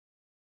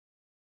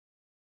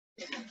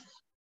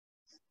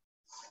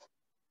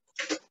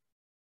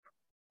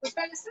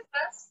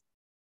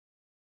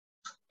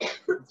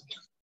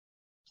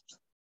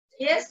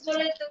 Yes,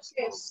 বলে তো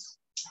শেষ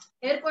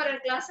এরপরের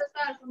ক্লাসে তো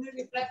আর কোনো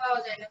reply পাওয়া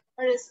যায় না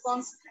কোনো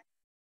রেসপন্স